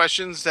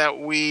questions that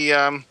we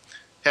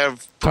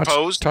have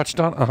proposed. Touched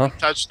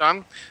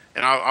on.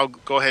 And I'll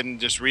go ahead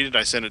and just read it.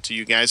 I sent it to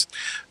you guys.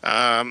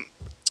 Let's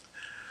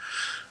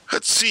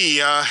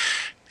see.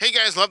 Hey,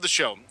 guys, love the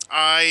show.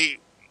 I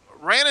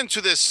ran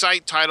into this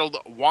site titled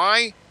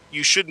Why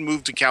You Shouldn't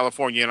Move to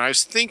California, and I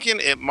was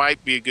thinking it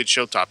might be a good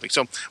show topic.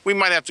 So we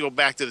might have to go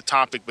back to the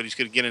topic, but he's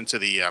going to get into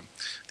the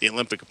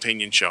Olympic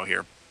Opinion show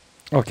here.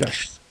 Okay.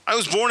 I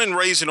was born and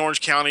raised in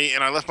Orange County,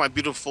 and I left my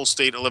beautiful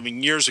state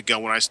 11 years ago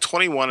when I was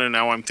 21, and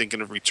now I'm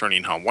thinking of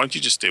returning home. Why don't you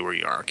just stay where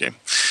you are, okay?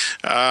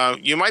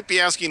 You might be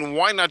asking,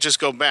 why not just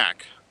go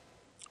back?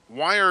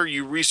 Why are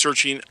you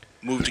researching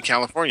move to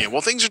California?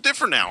 Well, things are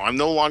different now. I'm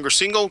no longer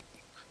single,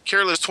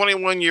 careless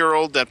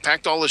 21-year-old that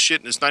packed all his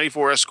shit in his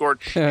 94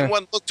 Escort in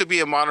what looked to be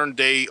a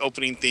modern-day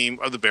opening theme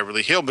of the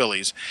Beverly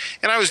Hillbillies.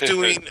 And I was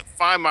doing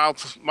 5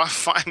 miles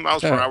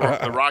per hour over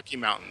the Rocky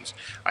Mountains.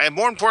 I had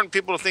more important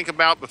people to think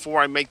about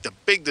before I make the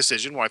big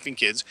decision, wife and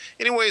kids.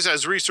 Anyways, I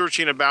was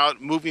researching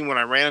about moving when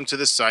I ran into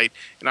this site,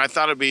 and I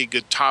thought it'd be a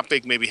good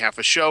topic, maybe half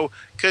a show,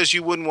 because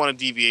you wouldn't want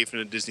to deviate from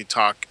the Disney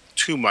talk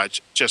too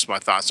much. Just my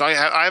thoughts. So I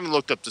haven't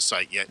looked up the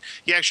site yet.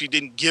 He actually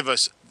didn't give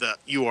us the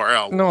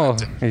URL. No,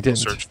 he didn't.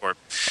 Search for it.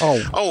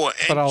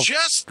 And I'll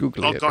just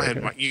Google it. Go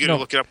ahead, Mike. You gonna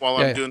look it up while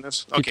I'm doing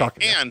this? Okay.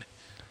 And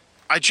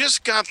I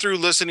just got through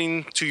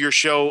listening to your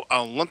show,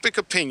 Olympic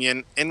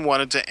Opinion, and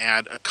wanted to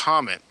add a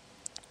comment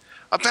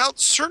about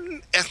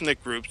certain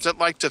ethnic groups that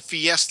like to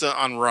fiesta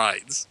on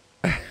rides.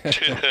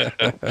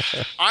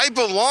 I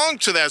belong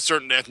to that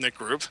certain ethnic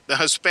group, the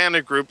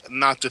Hispanic group,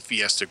 not the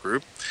fiesta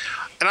group.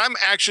 And I'm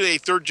actually a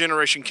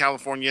third-generation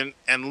Californian,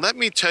 and let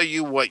me tell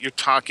you what you're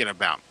talking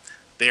about.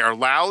 They are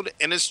loud,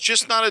 and it's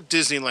just not a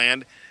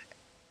Disneyland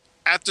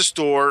at the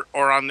store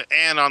or on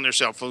their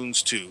cell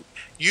phones too.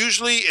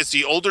 Usually, it's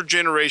the older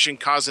generation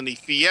causing the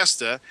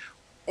fiesta,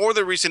 or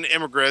the recent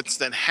immigrants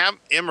that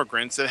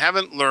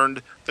haven't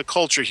learned the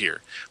culture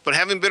here. But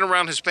having been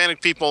around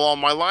Hispanic people all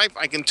my life,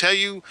 I can tell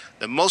you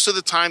that most of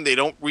the time they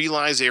don't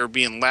realize they are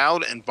being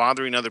loud and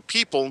bothering other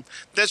people.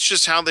 That's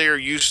just how they are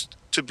used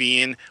to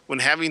being when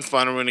having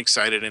fun or when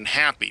excited and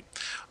happy.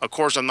 Of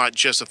course, I'm not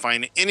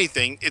justifying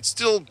anything. It's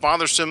still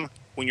bothersome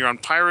when you're on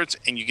Pirates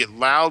and you get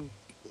loud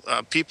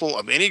people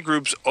of any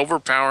groups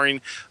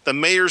overpowering the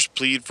mayor's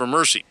plea for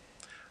mercy.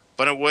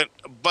 But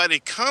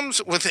it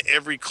comes with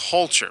every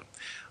culture.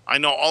 I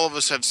know all of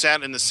us have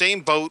sat in the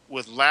same boat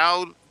with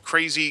loud,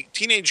 crazy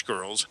teenage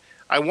girls.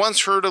 I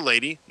once heard a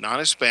lady,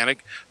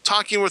 non-Hispanic,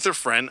 talking with her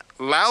friend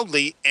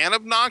loudly and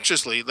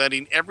obnoxiously,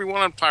 letting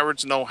everyone on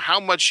Pirates know how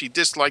much she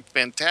disliked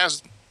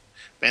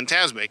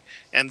Fantasmic,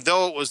 and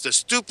though it was the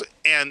stupidest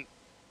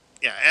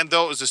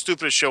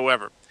show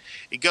ever.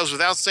 It goes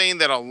without saying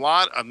that a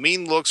lot of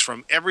mean looks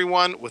from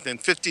everyone within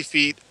 50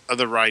 feet of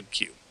the ride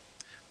queue.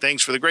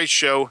 Thanks for the great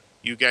show.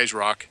 You guys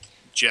rock.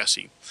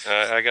 Jesse.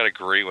 I got to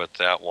agree with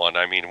that one.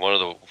 I mean, one of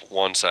the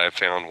ones I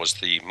found was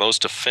the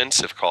most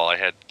offensive call. I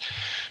had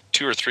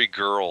 2 or 3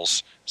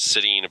 girls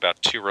sitting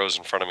about 2 rows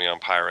in front of me on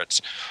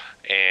Pirates,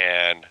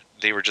 and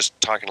they were just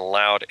talking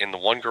loud, and the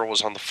one girl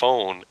was on the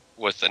phone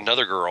with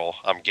another girl,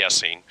 I'm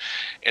guessing,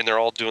 and they're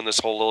all doing this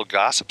whole little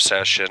gossip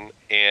session,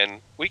 and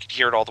we could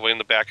hear it all the way in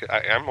the back.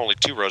 I'm only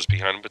 2 rows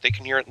behind them, but they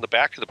can hear it in the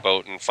back of the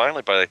boat, and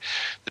finally by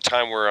the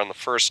time we're on the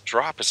first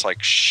drop, it's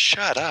like,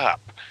 shut up.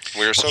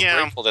 We were so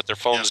grateful that their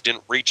phones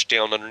didn't reach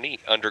down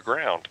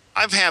underground.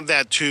 I've had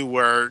that too,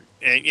 where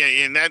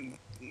and that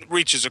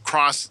reaches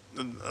across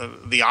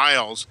the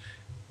aisles.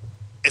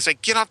 It's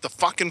like, get off the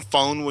fucking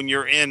phone when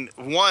you're in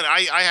one.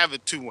 I have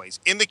it 2 ways.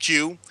 In the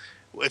queue,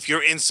 if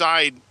you're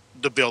inside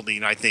the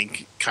building, I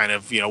think kind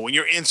of, when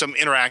you're in some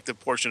interactive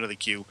portion of the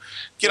queue,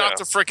 get off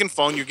the freaking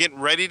phone. You're getting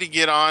ready to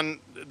get on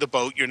the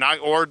boat. You're not,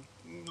 or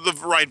the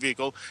ride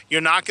vehicle.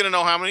 You're not going to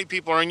know how many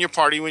people are in your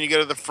party when you get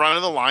to the front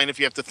of the line if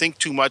you have to think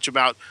too much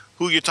about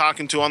who you're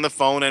talking to on the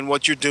phone and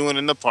what you're doing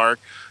in the park.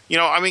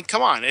 I mean,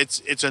 come on,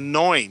 it's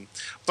annoying.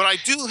 But I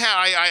do have,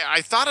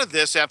 I thought of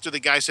this after the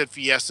guy said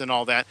Fiesta and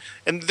all that.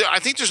 And I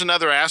think there's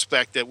another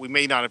aspect that we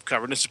may not have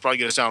covered. This is probably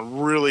going to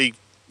sound really,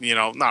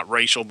 not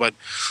racial, but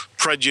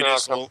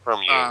prejudicial.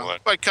 From you,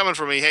 but coming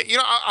from me, hey,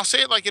 I'll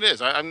say it like it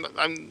is. I'm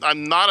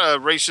not a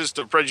racist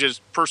or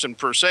prejudiced person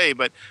per se,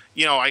 but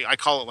I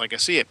call it like I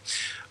see it.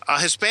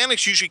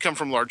 Hispanics usually come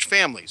from large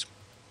families,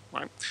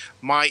 right?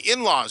 My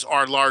in-laws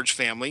are large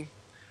family,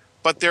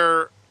 but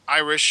they're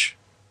Irish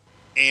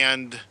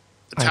and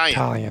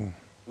Italian.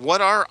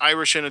 What are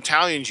Irish and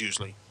Italians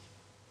usually?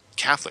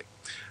 Catholic.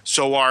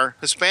 So are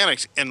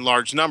Hispanics in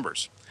large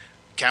numbers.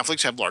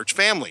 Catholics have large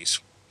families.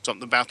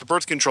 Something about the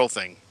birth control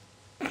thing.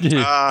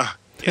 Or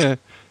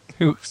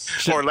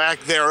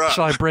lack thereof.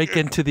 Shall I break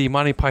into the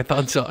Monty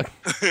Python song?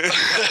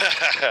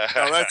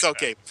 No, that's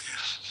okay.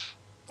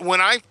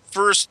 When I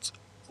first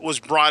was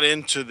brought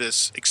into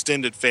this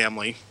extended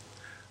family,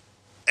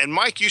 and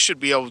Mike, you should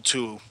be able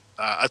to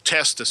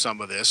attest to some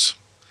of this,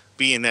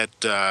 being that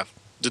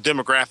the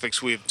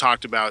demographics we've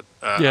talked about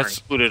are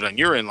included on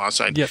your in-law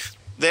side. Yes.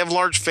 They have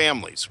large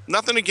families.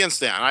 Nothing against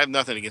that. I have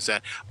nothing against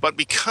that. But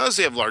because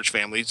they have large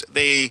families,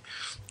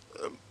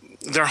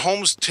 their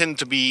homes tend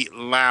to be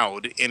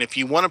loud. And if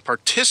you want to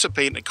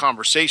participate in a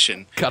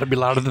conversation, got to be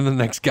louder than the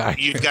next guy.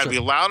 You've got to be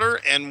louder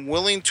and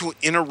willing to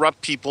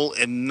interrupt people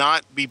and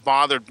not be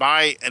bothered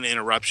by an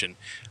interruption.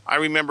 I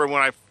remember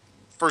when I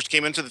first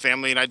came into the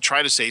family and I'd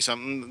try to say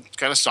something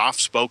kind of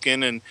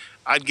soft-spoken and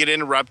I'd get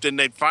interrupted, and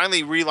they'd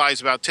finally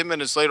realize about 10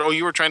 minutes later, oh,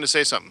 you were trying to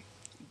say something.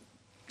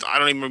 I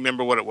don't even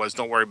remember what it was.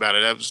 Don't worry about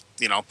it. That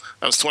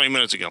was 20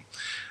 minutes ago.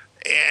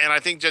 And I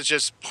think that's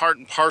just part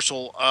and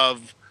parcel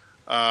of,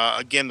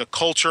 again, the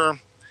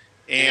culture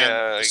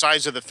and the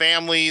size of the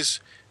families.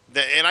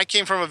 And I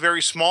came from a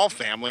very small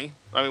family.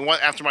 I mean,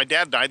 after my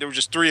dad died, there were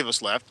just 3 of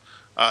us left.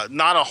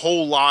 Not a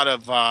whole lot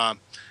of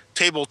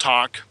table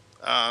talk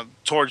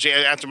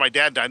after my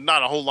dad died.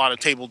 Not a whole lot of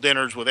table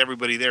dinners with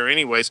everybody there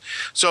anyways.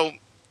 So,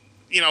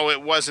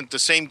 it wasn't the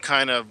same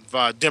kind of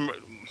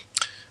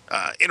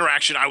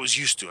interaction I was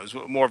used to. I was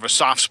more of a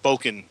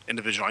soft-spoken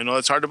individual. I know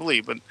that's hard to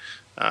believe, but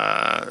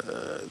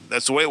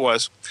that's the way it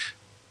was.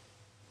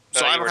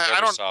 So I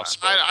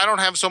don't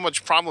have so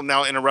much problem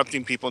now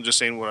interrupting people and just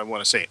saying what I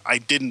want to say. I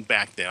didn't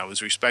back then. I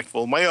was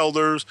respectful of my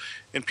elders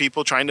and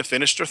people trying to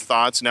finish their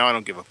thoughts. Now I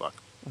don't give a fuck.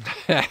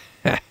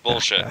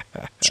 Bullshit.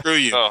 Screw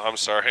you. Oh, I'm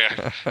sorry.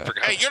 I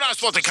forgot. Hey, you're not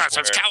supposed to cuss.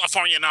 It's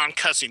California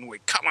non-cussing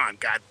week. Come on,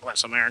 God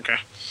bless America.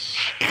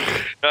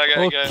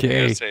 I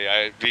gotta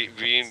say,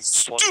 being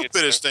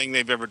stupidest thing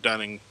they've ever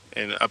done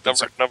in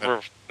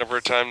number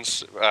of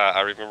times.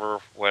 I remember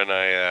when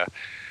I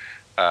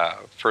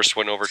first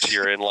went over to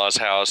your in-laws'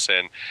 house,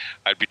 and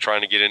I'd be trying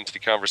to get into the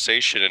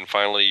conversation, and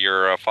finally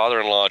your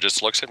father-in-law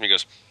just looks at me and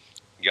goes,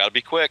 "You got to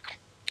be quick,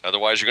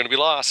 otherwise you're going to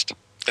be lost."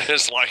 And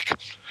it's like,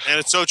 and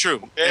it's so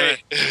true. Hey.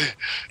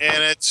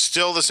 And it's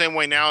still the same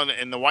way now.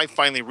 And the wife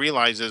finally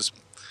realizes,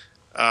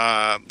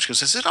 she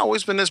goes, "Has it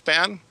always been this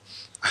bad?"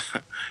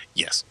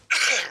 Yes.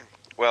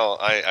 Well,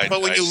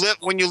 but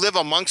when you live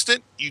amongst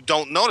it, you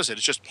don't notice it.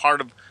 It's just part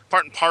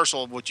and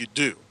parcel of what you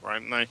do,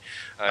 right? And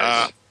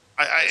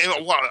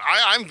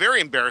I'm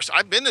very embarrassed.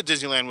 I've been to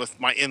Disneyland with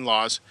my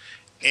in-laws,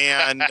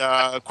 and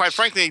quite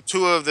frankly,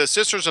 2 of the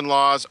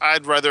sisters-in-laws,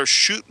 I'd rather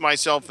shoot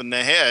myself in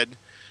the head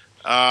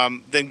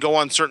than go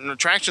on certain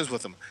attractions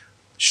with them.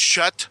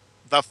 Shut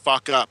the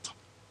fuck up.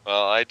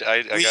 Well,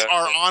 we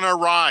are on a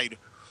ride.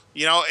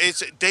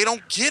 They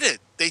don't get it.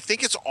 They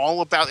think it's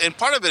all about, and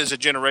part of it is a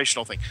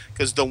generational thing,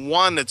 because the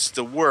one that's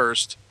the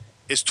worst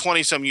is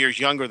 20-some years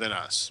younger than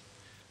us.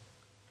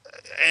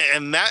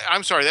 And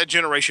that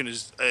generation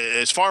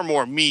is far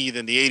more me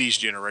than the 80s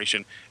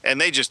generation,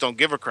 and they just don't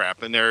give a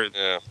crap, and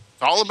it's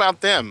all about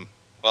them.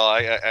 Well,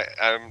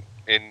 I'm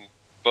in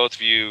both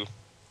of you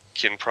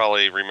can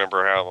probably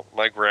remember how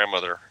my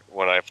grandmother,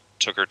 when I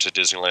took her to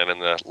Disneyland in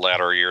the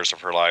latter years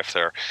of her life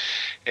there,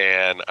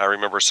 and I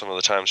remember some of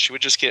the times she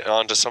would just get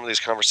onto some of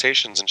these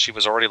conversations, and she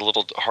was already a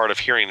little hard of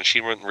hearing, and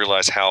she wouldn't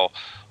realize how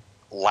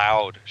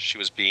loud she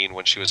was being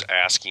when she was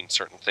asking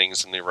certain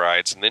things in the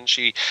rides. And then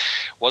she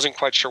wasn't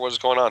quite sure what was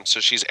going on. So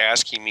she's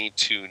asking me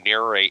to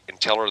narrate and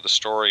tell her the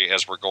story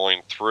as we're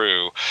going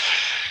through.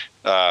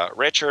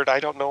 Richard, I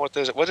don't know what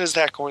is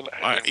that going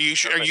on? Are you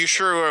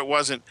sure it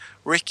wasn't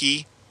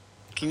Ricky?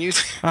 Can you?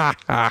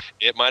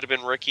 It might have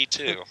been Ricky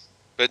too.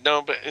 But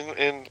no, but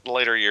in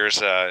later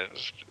years,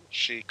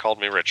 she called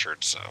me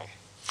Richard. So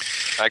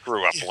I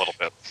grew up a little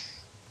bit.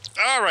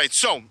 All right,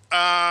 so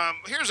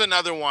here's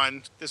another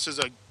one. This is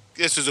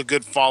a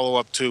good follow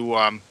up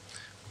to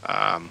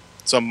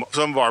some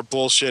of our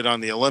bullshit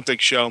on the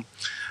Olympic show.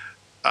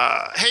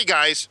 Hey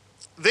guys,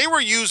 they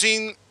were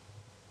using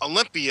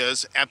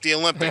Olympias at the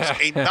Olympics,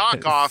 a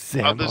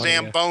knockoff of the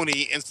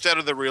Zamboni instead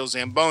of the real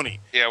Zamboni.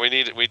 Yeah, we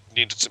need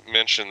to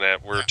mention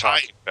that we're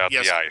talking about the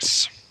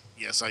ice.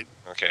 Yes,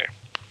 Okay.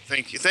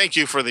 Thank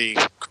you for the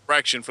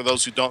correction for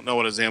those who don't know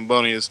what a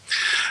Zamboni is.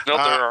 No,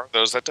 there are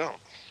those that don't.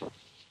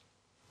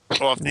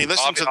 Well, if they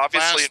listen to the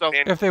last stuff,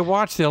 if they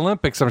watch the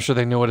Olympics, I'm sure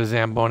they knew what a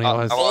Zamboni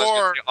was.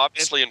 Or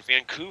obviously in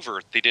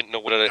Vancouver, they didn't know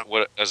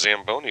what a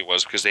Zamboni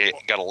was because they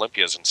got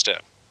Olympias instead.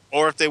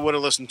 Or if they would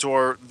have listened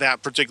to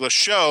that particular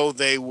show,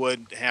 they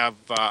would have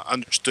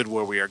understood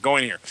where we are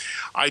going here.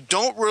 I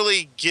don't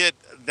really get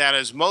that,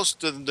 as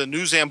most of the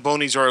new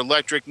Zambonis are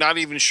electric. Not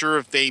even sure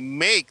if they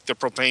make the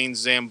propane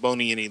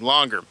Zamboni any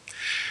longer.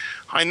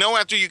 I know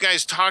after you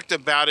guys talked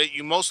about it,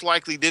 you most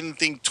likely didn't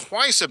think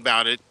twice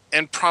about it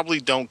and probably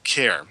don't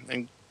care.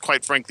 And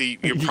quite frankly,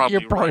 you're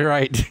probably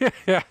right.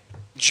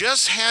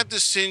 Just had to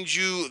send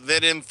you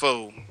that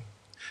info.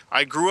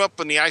 I grew up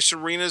in the ice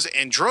arenas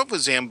and drove a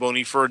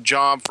Zamboni for a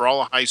job for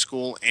all of high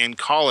school and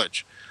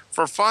college.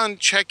 For fun,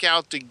 check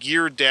out the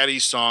Gear Daddy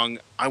song,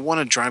 I Want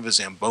to Drive a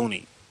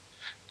Zamboni.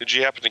 Did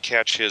you happen to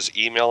catch his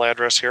email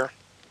address here?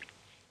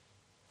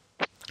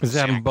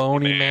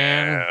 Zamboni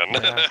Man.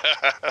 Yeah.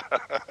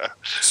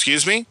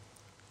 Excuse me?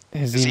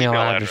 His email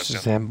address is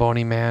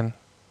Zamboni Man.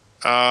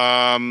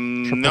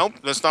 Nope,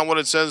 that's not what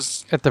it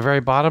says. At the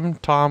very bottom,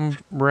 Tom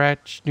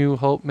Ratch, New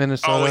Hope,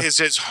 Minnesota. Oh, it's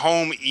his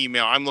home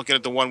email. I'm looking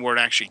at the one where it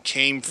actually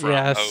came from.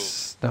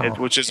 Yes.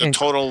 Which is a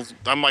total.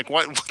 I'm like,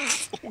 what?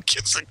 Who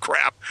gives a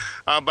crap?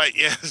 But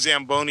yeah,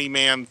 Zamboni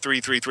Man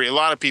 333. A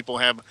lot of people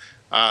have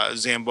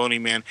Zamboni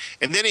Man.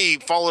 And then he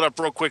followed up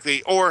real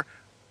quickly, or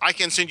I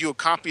can send you a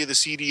copy of the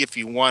CD if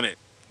you want it.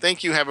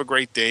 Thank you. Have a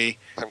great day.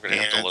 I'm going to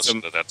have to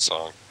listen to that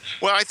song.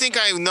 Well, I think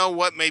I know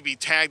what may be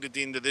tagged at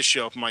the end of this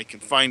show if Mike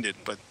can find it,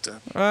 but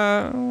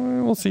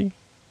we'll see.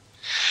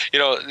 You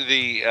know,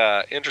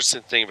 the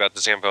interesting thing about the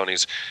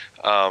Zambonis,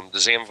 the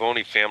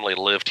Zamboni family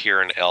lived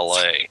here in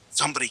L.A.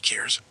 Somebody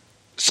cares.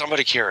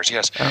 Somebody cares,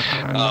 yes.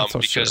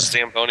 Because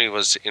Zamboni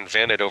was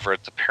invented over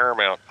at the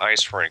Paramount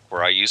Ice Rink,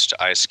 where I used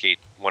to ice skate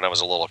when I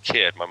was a little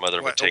kid. My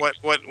mother would take.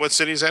 What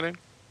city is that in?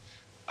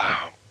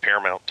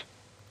 Paramount.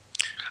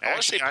 I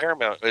want to say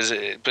Paramount. Is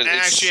it? But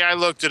actually, I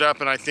looked it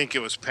up, and I think it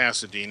was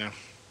Pasadena.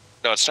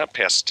 No, it's not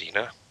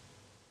Pasadena.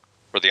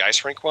 Where the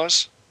ice rink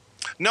was?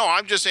 No,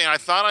 I'm just saying. I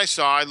thought I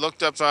saw. I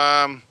looked up.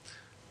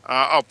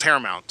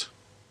 Paramount.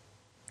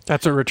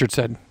 That's what Richard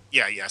said.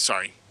 Yeah.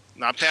 Sorry,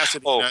 not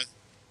Pasadena. Oh,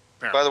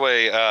 by the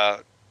way,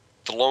 the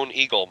Lone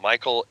Eagle,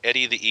 Michael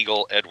Eddie the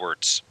Eagle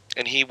Edwards,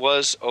 and he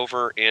was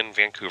over in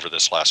Vancouver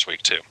this last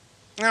week too.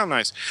 Oh,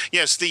 nice.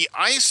 Yes, the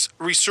Ice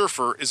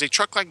Resurfer is a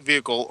truck-like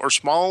vehicle or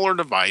smaller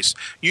device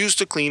used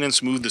to clean and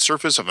smooth the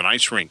surface of an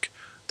ice rink.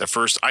 The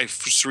first Ice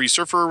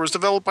Resurfer was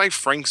developed by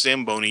Frank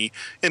Zamboni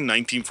in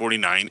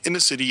 1949 in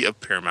the city of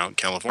Paramount,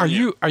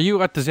 California. Are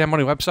you at the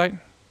Zamboni website?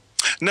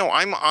 No,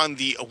 I'm on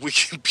the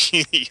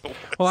Wikipedia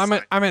website. Well,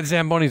 I'm at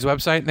Zamboni's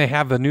website, and they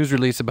have the news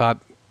release about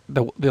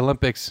the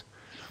Olympics.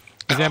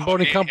 The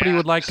Zamboni Company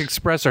would like to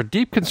express our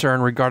deep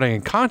concern regarding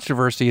a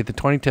controversy at the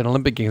 2010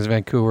 Olympic Games in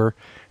Vancouver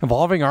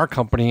involving our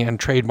company and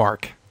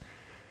trademark. It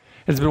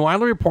has been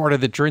widely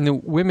reported that during the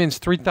women's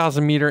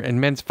 3,000 meter and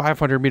men's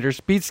 500 meter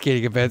speed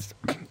skating events,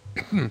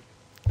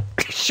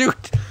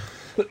 shoot.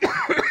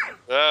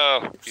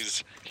 Oh,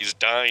 he's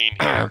dying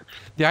here.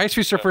 The ice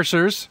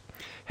resurfacers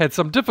had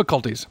some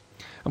difficulties.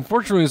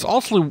 Unfortunately, it was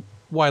also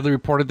widely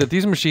reported that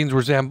these machines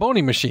were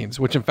Zamboni machines,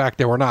 which in fact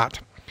they were not.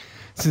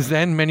 Since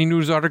then, many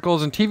news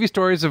articles and TV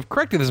stories have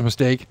corrected this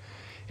mistake,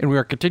 and we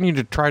are continuing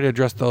to try to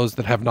address those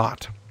that have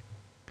not.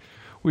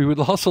 We would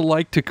also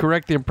like to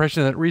correct the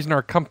impression that the reason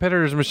our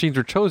competitors' machines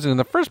were chosen in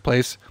the first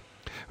place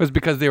was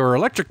because they were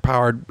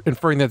electric-powered,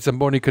 inferring that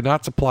Zamboni could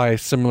not supply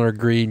similar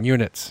green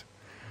units.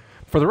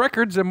 For the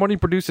record, Zamboni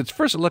produced its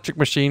first electric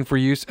machine for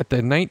use at the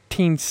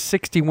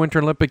 1960 Winter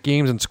Olympic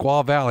Games in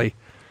Squaw Valley.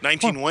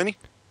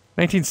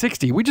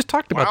 1960. We just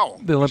talked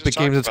about the Olympic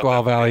Games in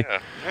Squaw Valley.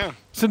 Yeah.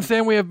 Since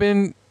then, we have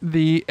been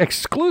the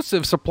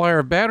exclusive supplier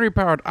of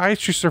battery-powered ice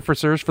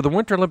resurfacers for the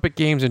Winter Olympic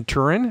Games in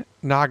Turin,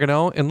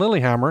 Nagano, and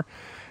Lillehammer,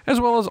 as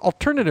well as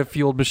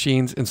alternative-fueled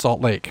machines in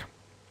Salt Lake.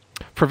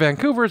 For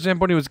Vancouver,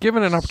 Zamboni was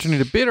given an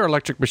opportunity to bid our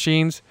electric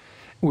machines.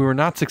 We were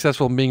not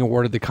successful in being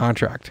awarded the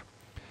contract.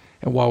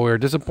 And while we are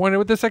disappointed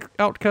with this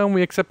outcome,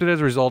 we accept it as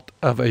a result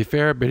of a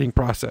fair bidding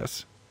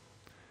process.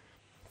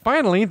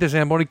 Finally, the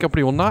Zamboni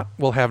Company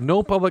will have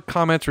no public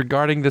comments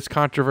regarding this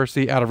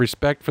controversy out of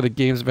respect for the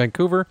Games of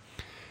Vancouver,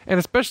 and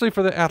especially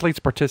for the athletes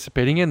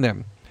participating in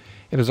them.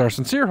 It is our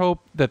sincere hope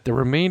that the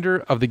remainder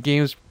of the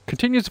Games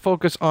continues to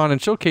focus on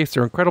and showcase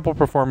their incredible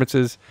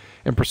performances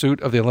in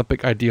pursuit of the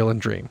Olympic ideal and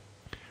dream.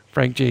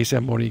 Frank J.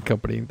 Zamboni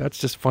Company. That's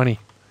just funny.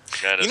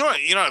 You know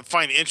what I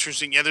find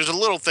interesting? Yeah, there's a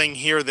little thing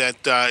here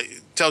that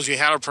tells you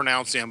how to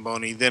pronounce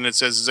Zamboni. Then it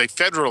says it's a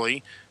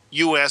federally,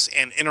 U.S.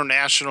 and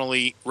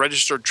internationally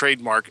registered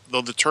trademark,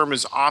 though the term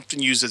is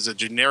often used as a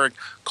generic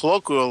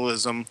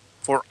colloquialism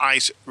for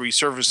ice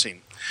resurfacing.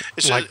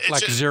 It's like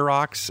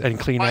Xerox and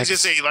Kleenex. I was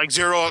just say like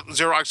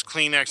Xerox,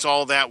 Kleenex,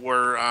 all that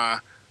were,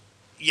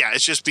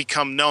 it's just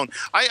become known.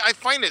 I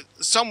find it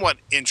somewhat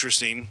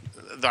interesting,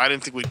 though I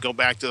didn't think we'd go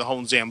back to the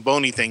whole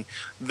Zamboni thing,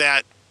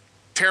 that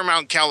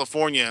Paramount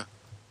California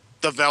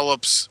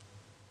develops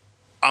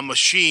a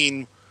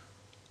machine,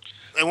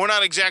 and we're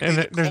not exactly.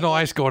 And there's no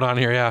ice going on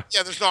here, yeah.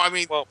 Yeah, there's no. I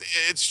mean,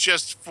 it's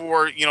just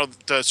for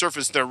to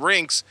surface their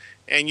rinks,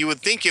 and you would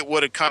think it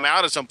would have come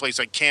out of someplace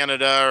like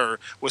Canada or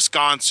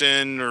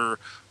Wisconsin or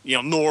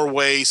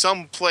Norway,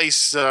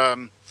 someplace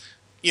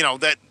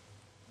that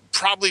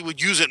probably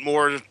would use it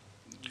more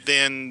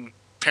than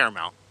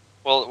Paramount.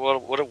 Well,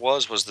 what it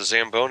was the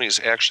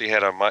Zambonis actually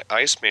had an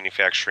ice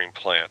manufacturing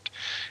plant,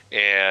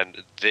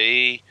 and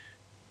they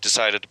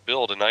decided to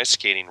build an ice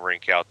skating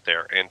rink out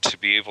there, and to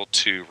be able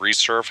to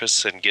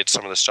resurface and get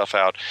some of the stuff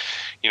out.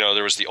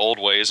 There was the old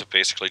ways of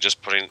basically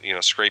just putting,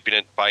 scraping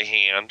it by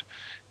hand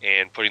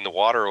and putting the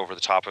water over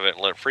the top of it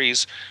and let it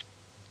freeze.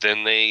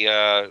 Then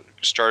they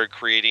started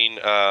creating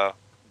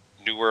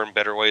newer and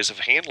better ways of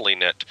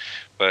handling it.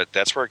 But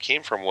that's where it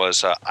came from,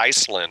 was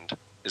Iceland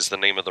is the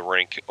name of the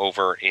rink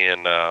over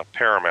in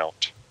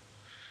Paramount.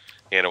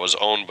 And it was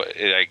owned by,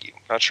 I'm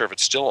not sure if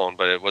it's still owned,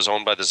 but it was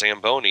owned by the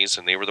Zambonis,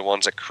 and they were the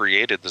ones that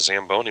created the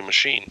Zamboni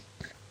machine.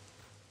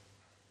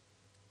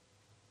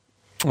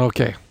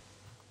 Okay.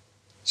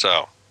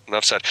 So,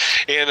 enough said.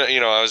 And,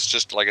 I was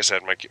just, like I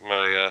said,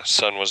 my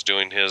son was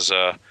doing his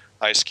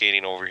ice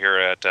skating over here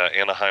at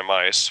Anaheim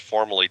Ice,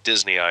 formerly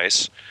Disney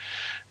Ice.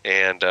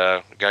 And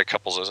got a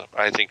couple,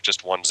 I think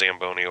just one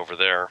Zamboni over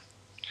there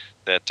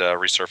that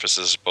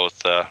resurfaces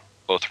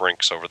both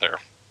rinks over there.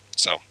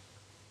 So,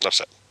 enough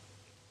said.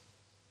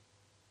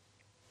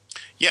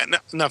 Yeah,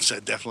 enough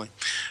said, definitely.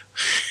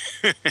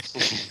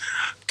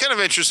 Kind of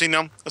interesting,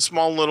 though. A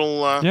small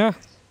little, yeah.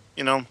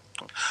 You know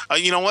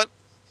what?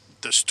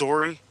 The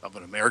story of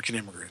an American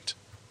immigrant.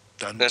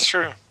 That's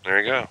true. There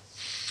you go.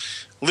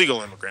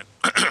 Legal immigrant.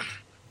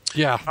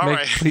 Yeah.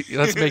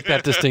 Let's make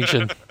that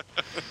distinction.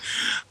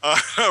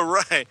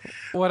 Right.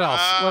 What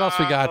else? What else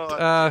we got?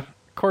 Of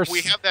course.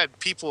 We have that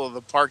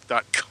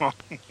peopleofthepark.com.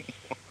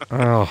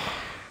 Oh.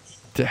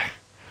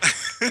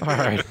 All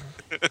right.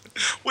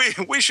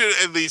 We should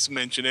at least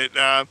mention it.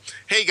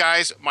 Hey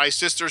guys, my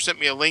sister sent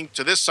me a link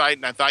to this site,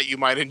 and I thought you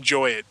might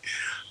enjoy it.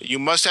 You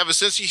must have a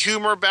sense of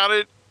humor about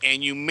it,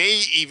 and you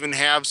may even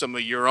have some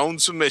of your own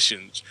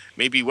submissions.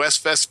 Maybe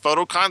Westfest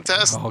photo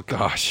contest? Oh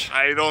gosh,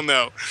 I don't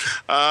know.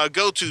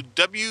 Go to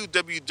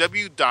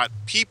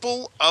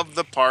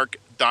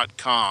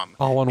www.peopleofthepark.com.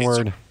 All one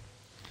word.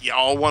 Yeah,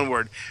 all one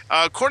word.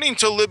 According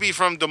to Libby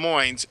from Des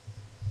Moines,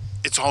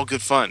 it's all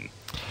good fun.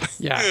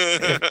 Yeah,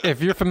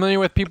 if you're familiar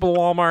with People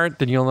Walmart,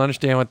 then you'll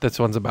understand what this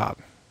one's about.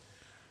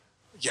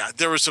 Yeah,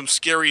 there was some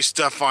scary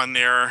stuff on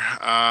there.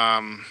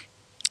 Yeah,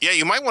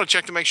 you might want to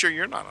check to make sure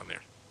you're not on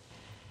there.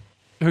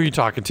 Who are you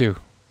talking to?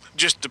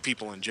 Just the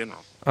people in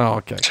general. Oh,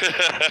 okay.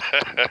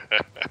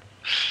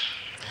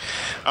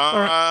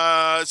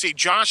 Let's see.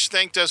 Josh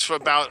thanked us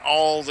about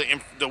all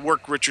the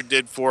work Richard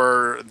did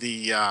for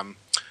the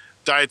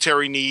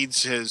dietary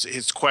needs,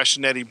 his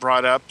question that he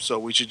brought up. So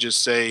we should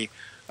just say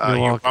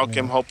you're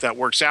welcome. Hope that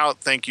works out.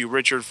 Thank you,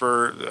 Richard,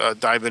 for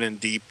diving in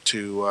deep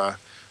to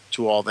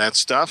all that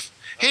stuff.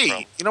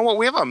 Hey, you know what?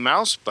 We have a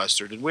mouse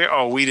buster. Did we?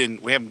 Oh, we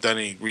didn't. We haven't done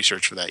any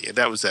research for that yet.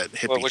 That was that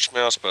hippie. Well, which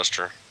mouse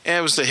buster? Yeah,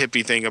 it was the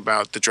hippie thing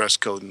about the dress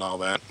code and all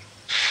that.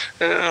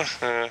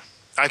 I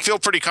feel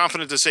pretty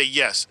confident to say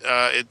yes,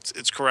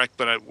 it's correct,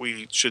 but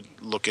we should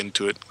look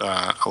into it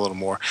a little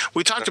more.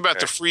 We talked about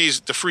the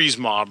freeze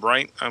mob,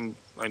 right?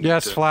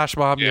 Yes, flash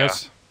mob. Yeah.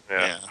 Yes.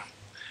 Yeah.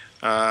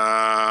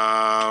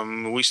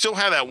 We still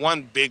have that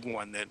one big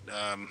one that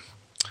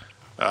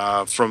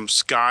from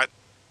Scott.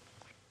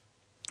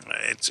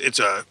 It's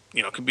a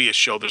it could be a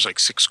show. There's like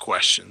 6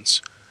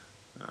 questions,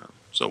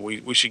 so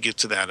we should get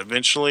to that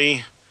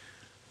eventually.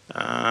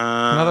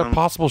 Another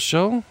possible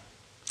show.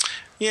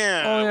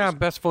 Yeah. Oh yeah,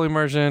 best fully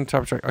immersion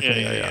top track.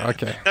 Okay, yeah.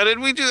 Okay. Now, did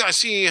we do? I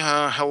see.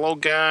 Hello,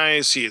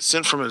 guys. See, it's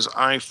sent from his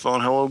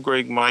iPhone. Hello,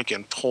 Greg, Mike,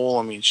 and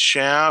Paul.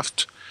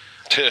 Shaft.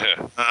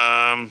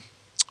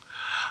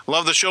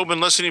 Love the show.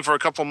 Been listening for a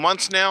couple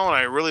months now, and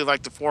I really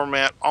like the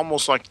format.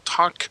 Almost like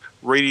talk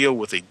radio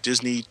with a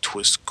Disney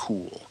twist.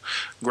 Cool.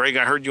 Greg,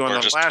 I heard you on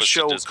the last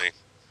show. Disney.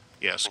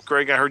 Yes,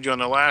 Greg, I heard you on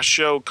the last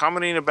show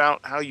commenting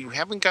about how you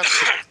haven't got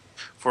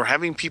for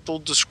having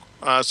people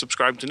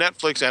subscribe to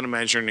Netflix and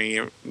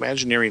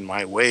Imagineering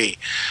my way.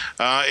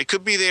 It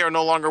could be they are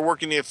no longer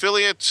working the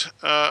affiliate.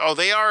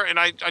 They are, and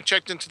I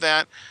checked into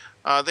that.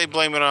 They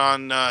blame it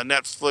on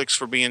Netflix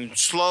for being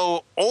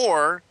slow,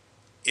 or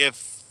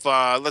if,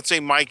 let's say,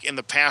 Mike, in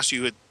the past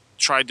you had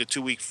tried the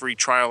 2-week free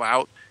trial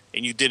out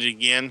and you did it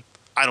again,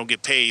 I don't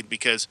get paid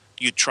because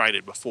you tried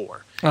it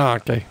before. Oh,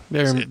 okay.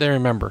 They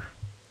remember.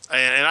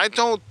 And I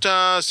don't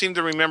seem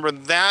to remember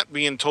that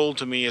being told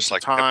to me at the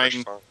time.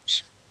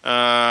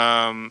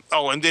 And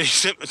then he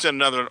sent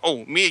another.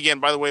 Oh, me again.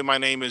 By the way, my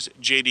name is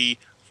JD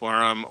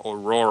from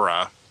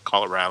Aurora,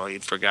 Colorado. He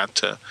forgot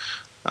to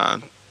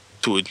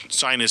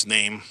sign his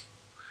name.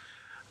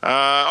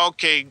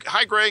 Okay.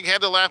 Hi, Greg. Had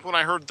to laugh when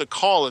I heard the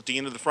call at the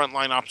end of the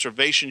Frontline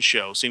Observation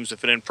show. Seems to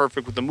fit in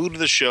perfect with the mood of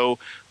the show.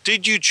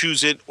 Did you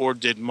choose it or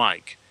did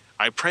Mike?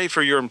 I pray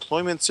for your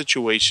employment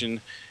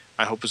situation.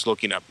 I hope it's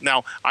looking up.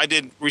 Now, I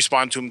did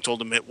respond to him,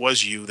 told him it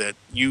was you, that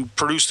you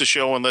produced the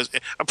show. I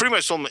pretty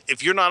much told him,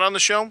 if you're not on the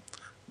show,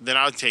 then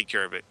I'll take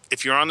care of it.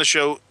 If you're on the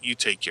show, you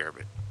take care of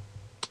it.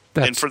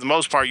 And for the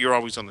most part, you're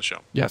always on the show.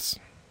 Yes.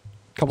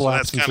 A couple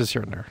absences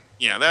here and there.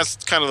 Yeah, that's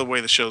kind of the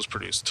way the show's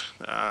produced,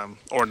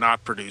 or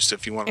not produced,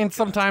 if you want. And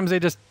sometimes they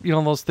just,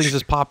 those things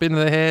just pop into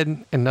the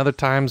head, and other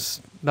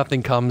times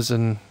nothing comes,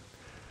 and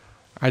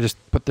I just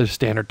put the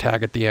standard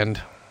tag at the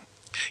end.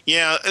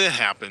 Yeah, it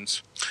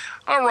happens.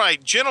 All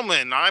right,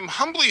 gentlemen, I'm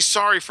humbly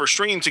sorry for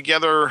stringing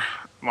together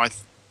my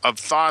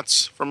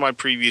thoughts from my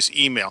previous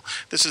email.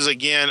 This is,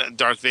 again,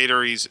 Darth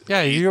Vader.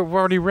 You've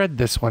already read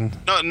this one.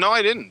 No,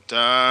 I didn't.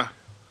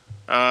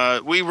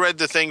 We read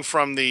the thing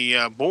from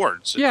the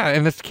boards. Yeah,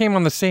 and this came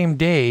on the same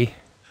day.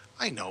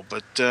 I know,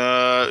 but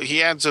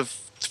he adds a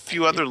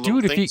few other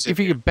little things. Dude, if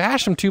you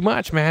bash him too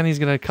much, man, he's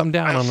going to come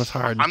down on us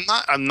hard.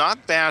 I'm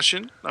not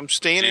bashing. I'm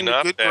staying in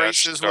good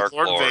graces with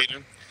Lord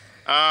Vader.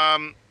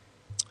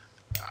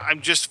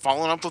 I'm just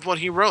following up with what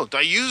he wrote.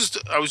 I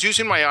was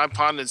using my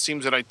iPod, and it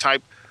seems that I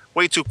type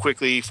way too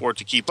quickly for it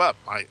to keep up.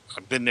 I've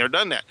been there,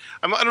 done that.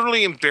 I'm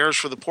utterly embarrassed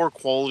for the poor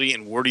quality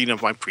and wording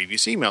of my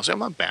previous emails. I'm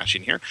not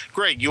bashing here.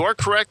 Greg, you are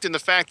correct in the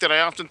fact that I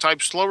often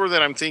type slower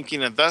than I'm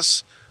thinking, and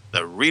thus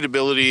the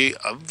readability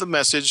of the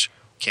message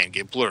can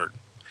get blurred.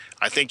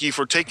 I thank you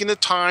for taking the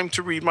time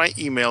to read my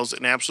emails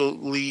and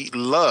absolutely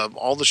love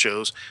all the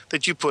shows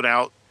that you put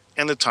out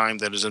and the time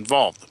that is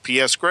involved.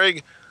 P.S.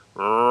 Greg,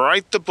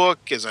 write the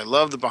book, as I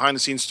love the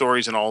behind-the-scenes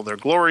stories in all their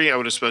glory. I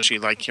would especially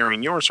like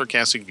hearing your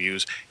sarcastic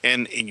views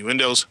and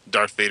innuendos.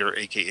 Darth Vader,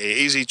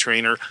 a.k.a. AZ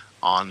Trainer,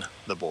 on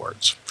the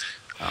boards.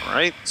 All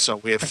right, so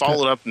we have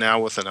followed up now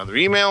with another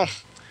email.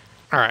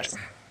 All right.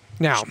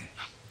 Now,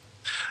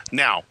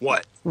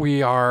 what?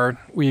 We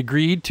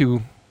agreed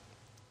to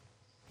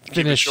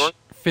finish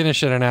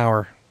in an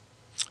hour.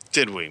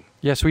 Did we?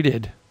 Yes, we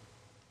did.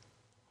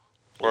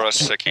 We're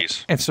us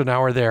sickies. And so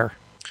now we're there.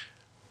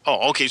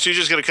 Oh, okay. So you're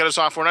just going to cut us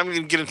off. We're not going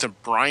to get into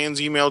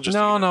Brian's email.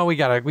 No. We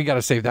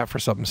gotta save that for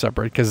something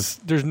separate because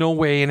there's no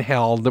way in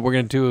hell that we're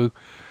going to do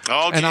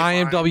an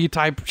IMW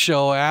type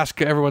show. Ask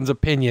everyone's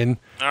opinion.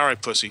 All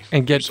right, pussy.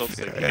 And get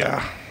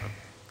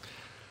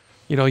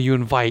you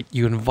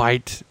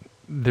invite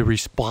the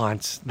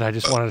response that I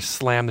just wanted to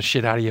slam the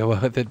shit out of you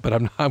with it, but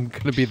I'm going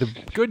to be the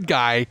good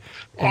guy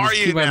and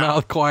just keep my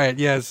mouth quiet.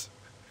 Yes.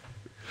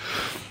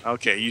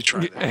 Okay, you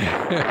try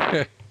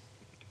that.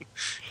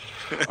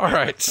 All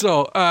right,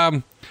 so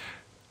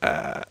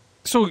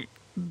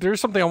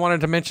there's something I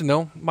wanted to mention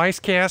though.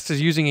 MiceCast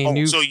is using a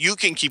new. So you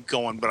can keep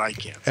going, but I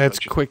can't. That's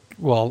quick.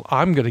 Well,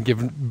 I'm going to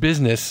give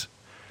business.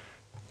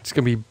 It's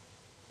going to be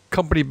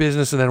company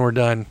business, and then we're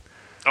done.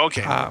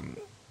 Okay.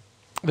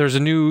 There's a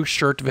new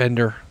shirt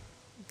vendor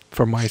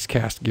for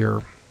MiceCast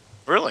gear.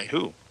 Really?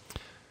 Who?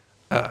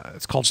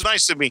 It's called. It's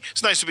nice to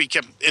be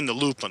kept in the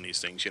loop on these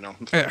things,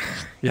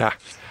 Yeah,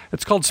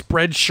 it's called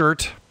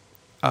Spreadshirt.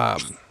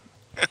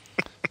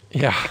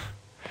 Yeah,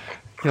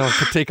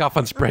 to take off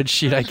on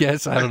Spreadsheet, I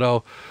guess. I don't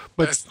know,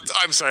 but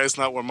I'm sorry, it's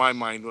not where my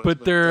mind was.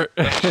 But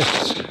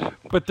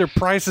their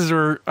prices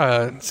are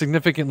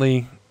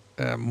significantly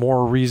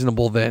more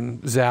reasonable than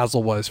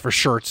Zazzle was for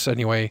shirts,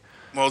 anyway.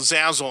 Well,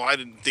 Zazzle, I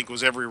didn't think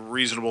was ever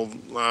reasonable.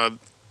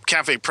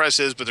 Cafe Press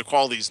is, but the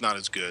quality's not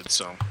as good.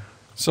 So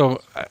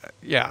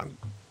yeah.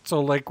 So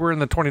like we're in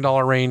the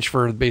 $20 range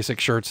for basic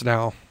shirts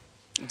now.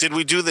 Did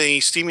we do the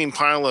steaming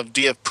pile of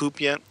DF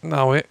poop yet?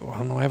 No, I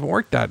haven't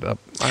worked that up.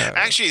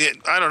 Actually,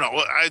 I don't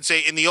know. I'd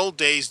say in the old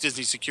days,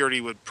 Disney Security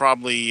would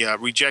probably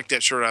reject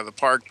that shirt out of the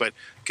park. But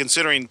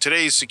considering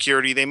today's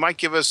security, they might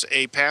give us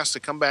a pass to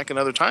come back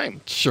another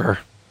time. Sure.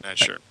 Not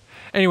sure.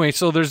 Anyway,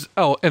 so there's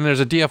a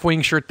DF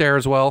Wing shirt there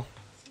as well.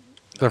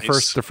 The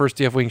Nice. first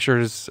DF Wing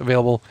shirt is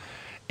available,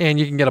 and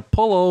you can get a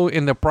polo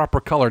in the proper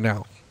color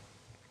now.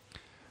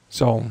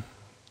 So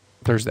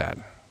there's that.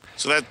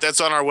 So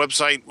that's on our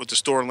website with the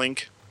store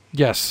link.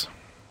 Yes,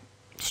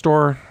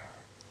 store.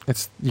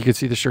 You can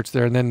see the shirts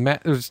there, and then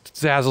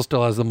Zazzle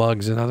still has the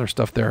mugs and other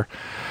stuff there.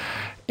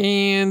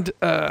 And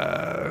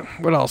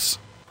what else?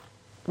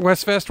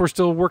 Westfest, we're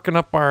still working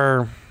up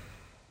our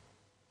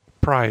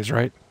prize,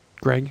 right,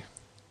 Greg?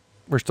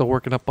 We're still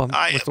working that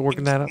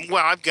up.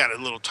 Well, I've got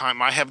a little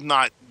time. I have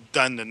not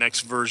done the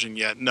next version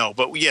yet. No,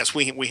 but yes,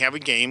 we have a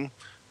game.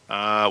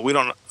 We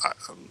don't.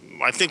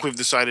 I think we've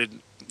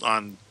decided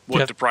on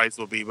what the prize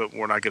will be, but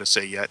we're not going to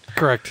say yet.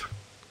 Correct.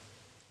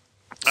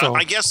 So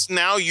I guess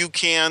now you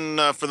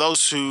can, for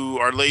those who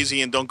are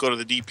lazy and don't go to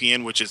the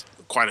DPN, which is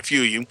quite a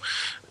few of you.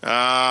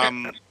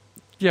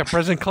 Yeah,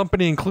 present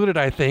company included,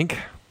 I think.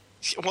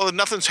 Well,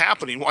 nothing's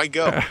happening. Why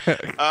go?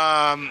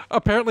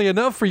 Apparently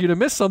enough for you to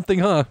miss something,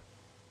 huh?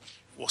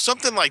 Well,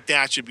 something like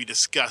that should be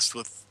discussed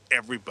with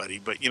everybody,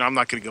 but I'm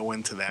not going to go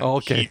into that. Oh,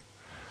 okay.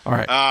 All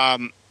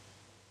right.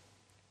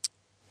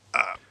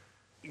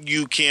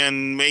 You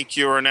can make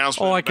your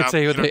announcement. Oh, I could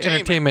say the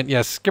entertainment.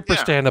 Yes, Skipper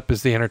stand-up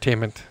is the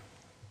entertainment.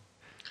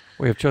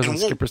 We have chosen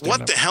Skipper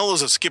stand-up. What the hell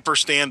is a Skipper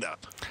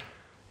stand-up?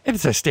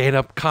 It's a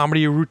stand-up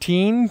comedy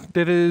routine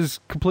that is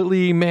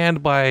completely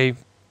manned by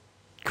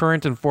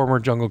current and former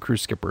Jungle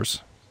Cruise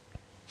skippers.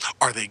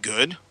 Are they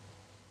good?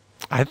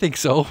 I think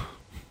so.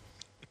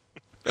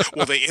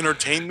 Will they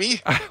entertain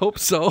me? I hope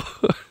so.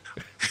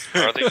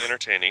 Are they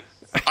entertaining?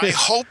 I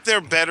hope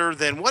they're better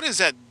than, what is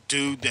that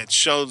dude that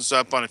shows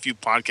up on a few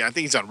podcasts? I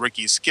think he's on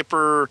Ricky.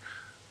 Skipper.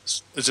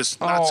 Is this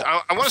not,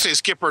 I want to say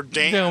Skipper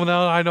Dan.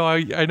 No, I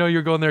know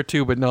you're going there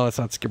too, but no, it's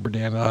not Skipper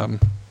Dan.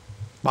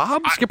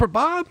 Bob? Skipper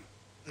Bob?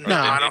 No,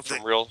 I don't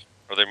think.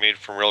 Are they made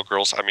from real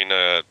girls? I mean,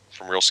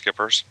 from real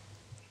skippers?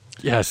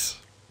 Yes.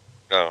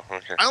 Oh,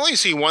 okay. I only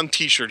see one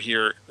T-shirt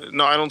here.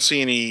 No, I don't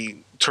see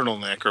any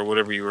turtleneck or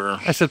whatever you were.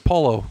 I said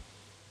polo.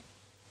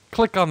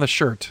 Click on the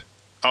shirt.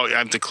 Oh, I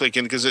have to click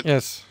in because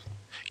Yes.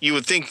 You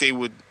would think they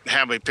would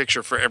have a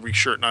picture for every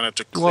shirt, not have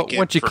to click in.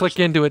 Well, once you click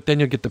into it, then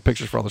you'll get the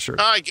pictures for all the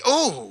shirts.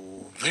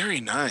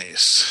 Very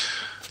nice.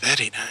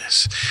 Very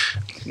nice.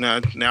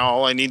 Now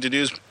all I need to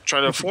do is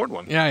try to afford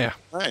one. Yeah.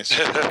 Nice.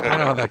 I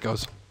know how that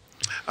goes.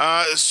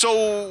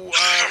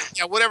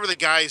 Whatever the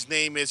guy's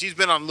name is, he's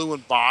been on Lou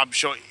and Bob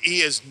show.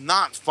 He is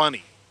not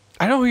funny.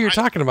 I know who you're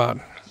talking about.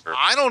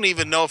 I don't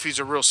even know if he's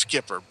a real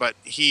skipper, but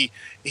Lou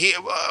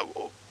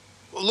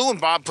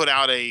and Bob put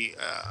out a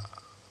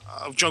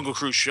Jungle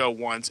Cruise show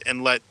once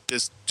and let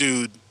this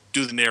dude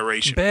do the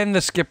narration. Ben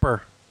the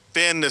Skipper.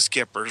 Ben,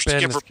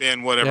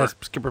 whatever. Yes,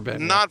 Skipper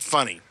Ben. Not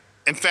funny.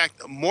 In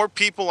fact, more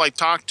people I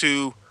talk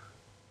to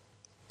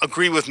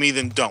agree with me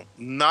than don't.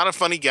 Not a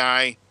funny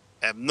guy.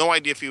 I have no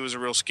idea if he was a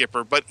real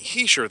skipper, but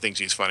he sure thinks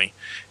he's funny.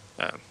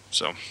 All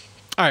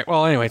right.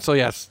 Well, anyway, so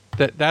yes,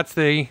 that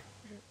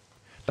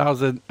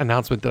was an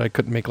announcement that I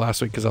couldn't make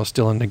last week because I was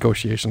still in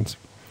negotiations.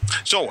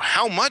 So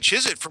how much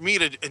is it for me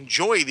to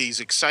enjoy these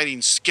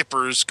exciting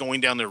skippers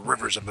going down the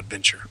rivers of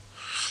adventure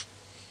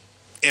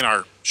in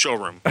our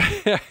showroom?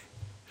 The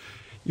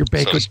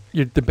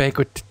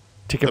banquet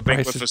ticket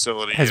price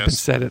facility has been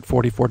set at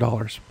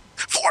 $44.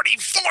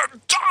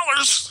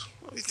 $44?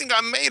 What do you think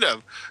I'm made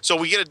of? So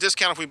we get a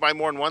discount if we buy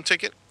more than one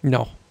ticket?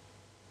 No.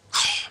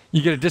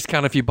 You get a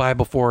discount if you buy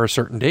before a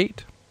certain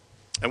date.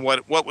 And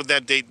what would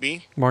that date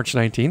be? March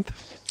 19th.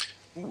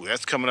 Ooh,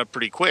 that's coming up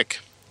pretty quick.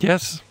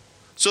 Yes.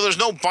 So there's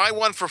no buy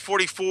one for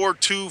 $44,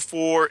 two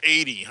for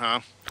 $80, huh?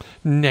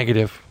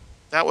 Negative.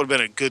 That would have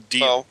been a good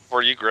deal. Well,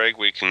 for you, Greg,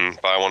 we can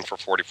buy one for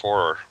 $44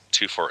 or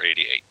two for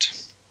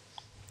 $88.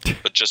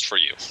 But just for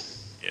you.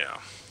 Yeah.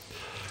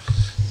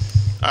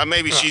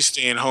 Maybe she's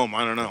staying home.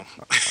 I don't know.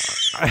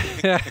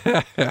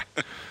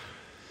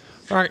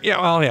 All right.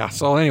 Yeah. Well, yeah.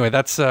 So anyway,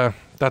 that's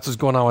what's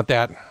going on with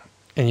that.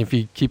 And if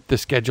you keep the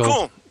schedule.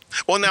 Cool.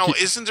 Well, now,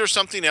 isn't there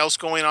something else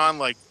going on,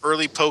 like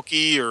early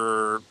Pokey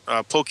or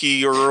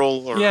Pokey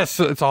Earl? Or... Yes,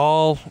 it's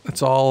all.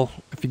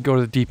 If you go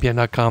to the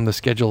DPN.com, the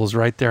schedule is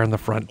right there on the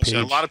front page.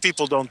 So a lot of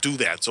people don't do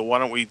that, so why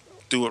don't we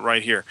do it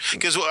right here?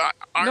 Because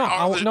aren't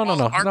all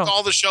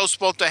the shows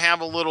supposed to have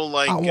a little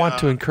like? I want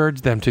to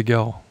encourage them to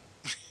go.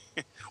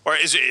 Or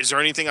is there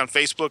anything on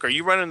Facebook? Are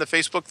you running the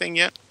Facebook thing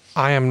yet?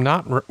 I am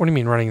not. What do you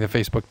mean running the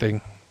Facebook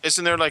thing?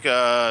 Isn't there like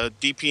a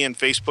DPN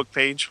Facebook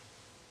page?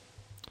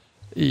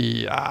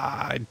 Yeah,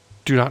 I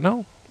do not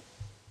know.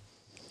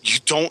 You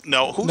don't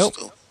know? Nope.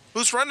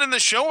 Who's running the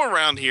show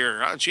around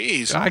here? Oh,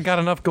 jeez. I got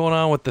enough going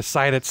on with the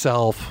site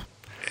itself.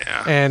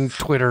 Yeah. And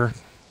Twitter,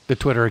 the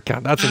Twitter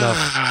account. That's enough.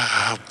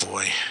 Oh,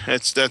 boy.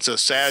 That's a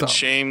sad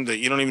shame that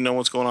you don't even know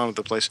what's going on with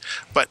the place.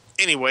 But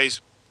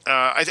anyways,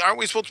 aren't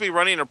we supposed to be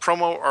running a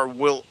promo, or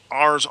will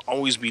ours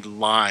always be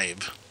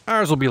live?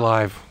 Ours will be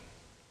live.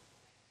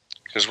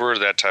 Because we're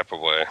that type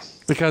of way.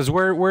 Because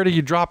where do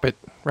you drop it?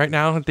 Right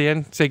now at the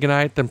end? Say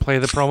goodnight, then play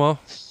the promo?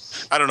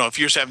 I don't know. If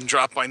yours haven't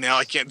dropped by now,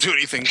 I can't do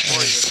anything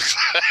for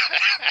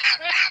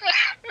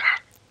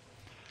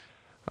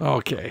you.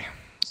 Okay.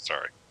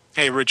 Sorry.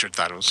 Hey, Richard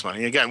thought it was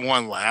funny. You got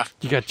one laugh.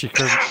 You got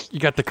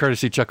the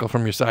courtesy chuckle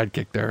from your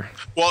sidekick there.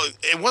 Well,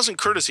 it wasn't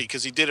courtesy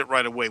because he did it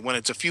right away. When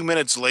it's a few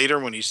minutes later,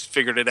 when he's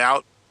figured it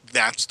out,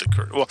 that's the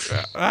courtesy. Well,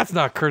 that's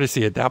not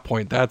courtesy at that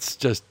point. That's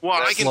just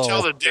I can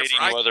tell the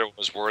difference. Whether it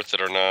was worth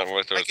it or not.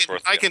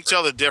 I can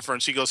tell the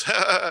difference. He goes,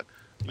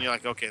 and you're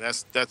like, okay,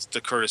 that's the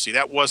courtesy.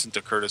 That wasn't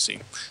the courtesy.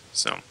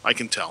 So I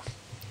can tell.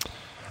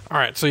 All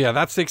right. So, yeah,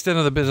 that's the extent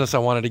of the business I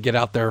wanted to get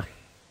out there.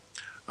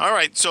 All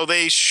right, so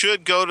they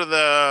should go to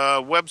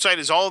the website.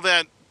 Is all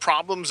that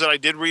problems that I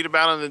did read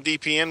about on the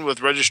DPN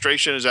with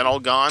registration, is that all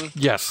gone?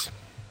 Yes.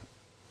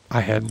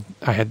 I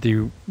had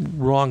the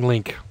wrong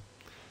link.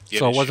 Yeah,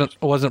 So it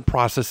wasn't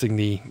processing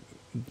the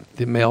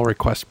mail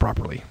request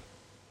properly.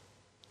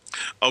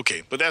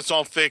 Okay, but that's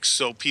all fixed,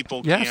 so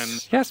people can...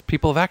 Yes,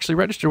 people have actually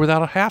registered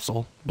without a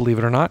hassle, believe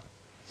it or not.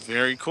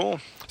 Very cool.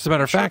 As a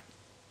matter of fact,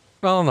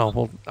 well,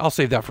 no, I'll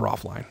save that for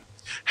offline.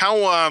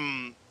 How,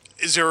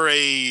 is there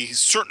a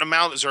certain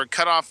amount, is there a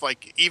cutoff,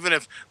 like even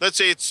if, let's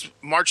say it's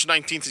March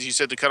 19th, as you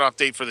said, the cutoff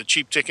date for the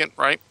cheap ticket,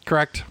 right?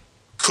 Correct.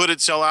 Could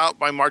it sell out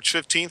by March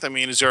 15th? I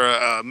mean, is there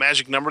a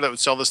magic number that would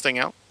sell this thing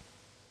out?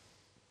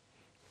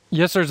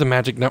 Yes, there's a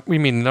magic number. We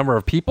mean the number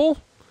of people?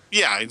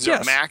 Yeah, is there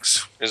a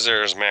max? Is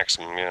there a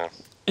maximum, yeah.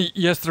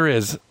 Yes, there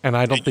is, and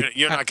I don't think...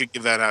 You're not going to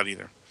give that out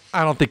either.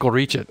 I don't think we'll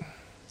reach it.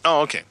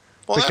 Oh, okay.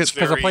 Well, Because- that's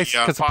very 'cause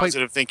the place-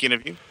 positive thinking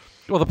of you.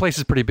 Well, the place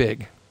is pretty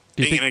big.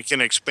 Do you And think? it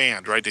can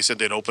expand, right? They said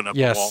they'd open up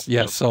the wall.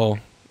 Yes. So,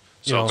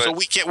 you know, So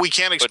we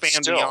can't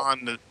expand still-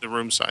 beyond the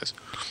room size.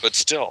 But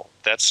still,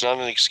 that's not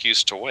an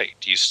excuse to wait.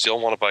 You still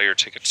want to buy your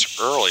tickets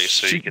early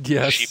so you get the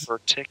Yes. cheaper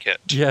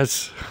ticket.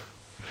 yes.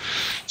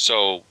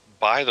 So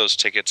buy those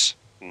tickets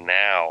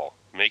now.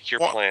 Make your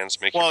Well- plans.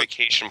 Make well- your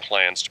vacation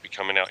plans to be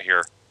coming out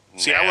here.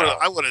 See, now.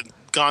 I would have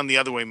gone the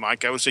other way,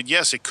 Mike. I would have said,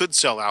 yes, it could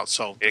sell out.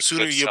 So the It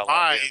sooner could you sell out,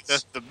 buy,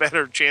 yes. the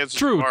better chances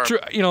True. are. True.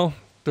 You know,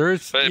 there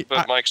is.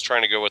 But Mike's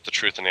trying to go with the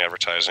truth in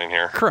advertising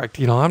here. Correct.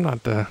 You know, I'm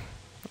not the.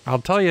 I'll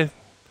tell you.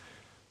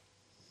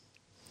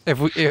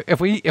 If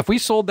we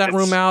sold that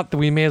room out, then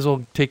we may as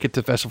well take it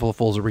to Festival of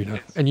Fools Arena,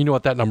 and you know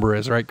what that number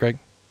is, right, Greg?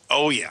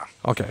 Oh, yeah.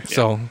 Okay,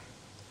 so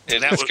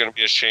It's going to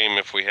be a shame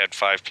if we had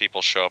 5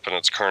 people show up and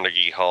it's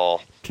Carnegie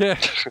Hall. yeah,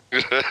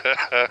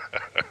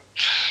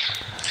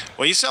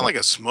 Well, you sound like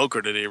a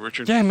smoker today,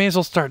 Richard. yeah, I may as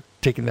well start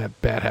taking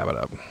that bad habit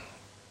up.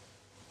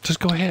 Just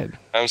go ahead.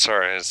 I'm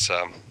sorry. It's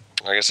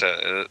like I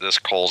said, this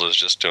cold is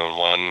just doing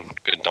one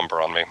good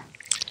number on me.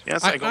 Yeah,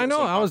 it's like I know.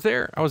 almost I was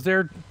there. I was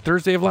there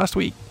Thursday of last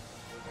week.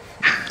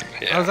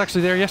 Yeah. I was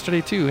actually there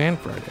yesterday too, and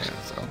Friday.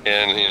 So.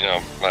 And, you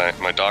know,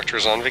 my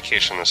doctor's on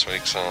vacation this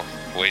week, so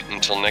wait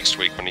until next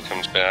week when he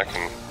comes back,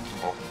 and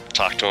we'll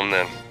talk to him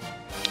then.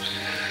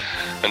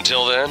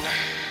 Until then...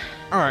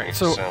 All right,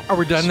 so are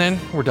we done then?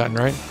 We're done,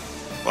 right?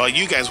 Well,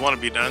 you guys want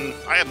to be done.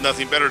 I have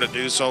nothing better to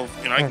do, so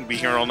I can be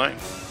here all night.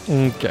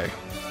 Okay.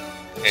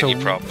 And So you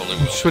probably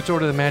will. switch over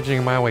to the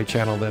Imagining My Way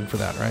channel then for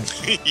that, right?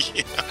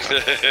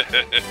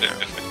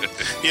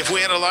 If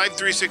we had a live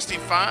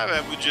 365,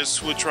 I would just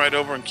switch right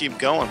over and keep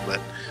going, but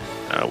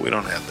we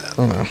don't have that.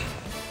 Oh, no.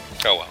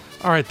 Oh, well.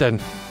 All right, then.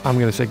 I'm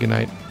going to say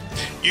goodnight.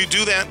 You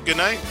do that. Good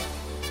night.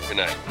 Good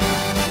night.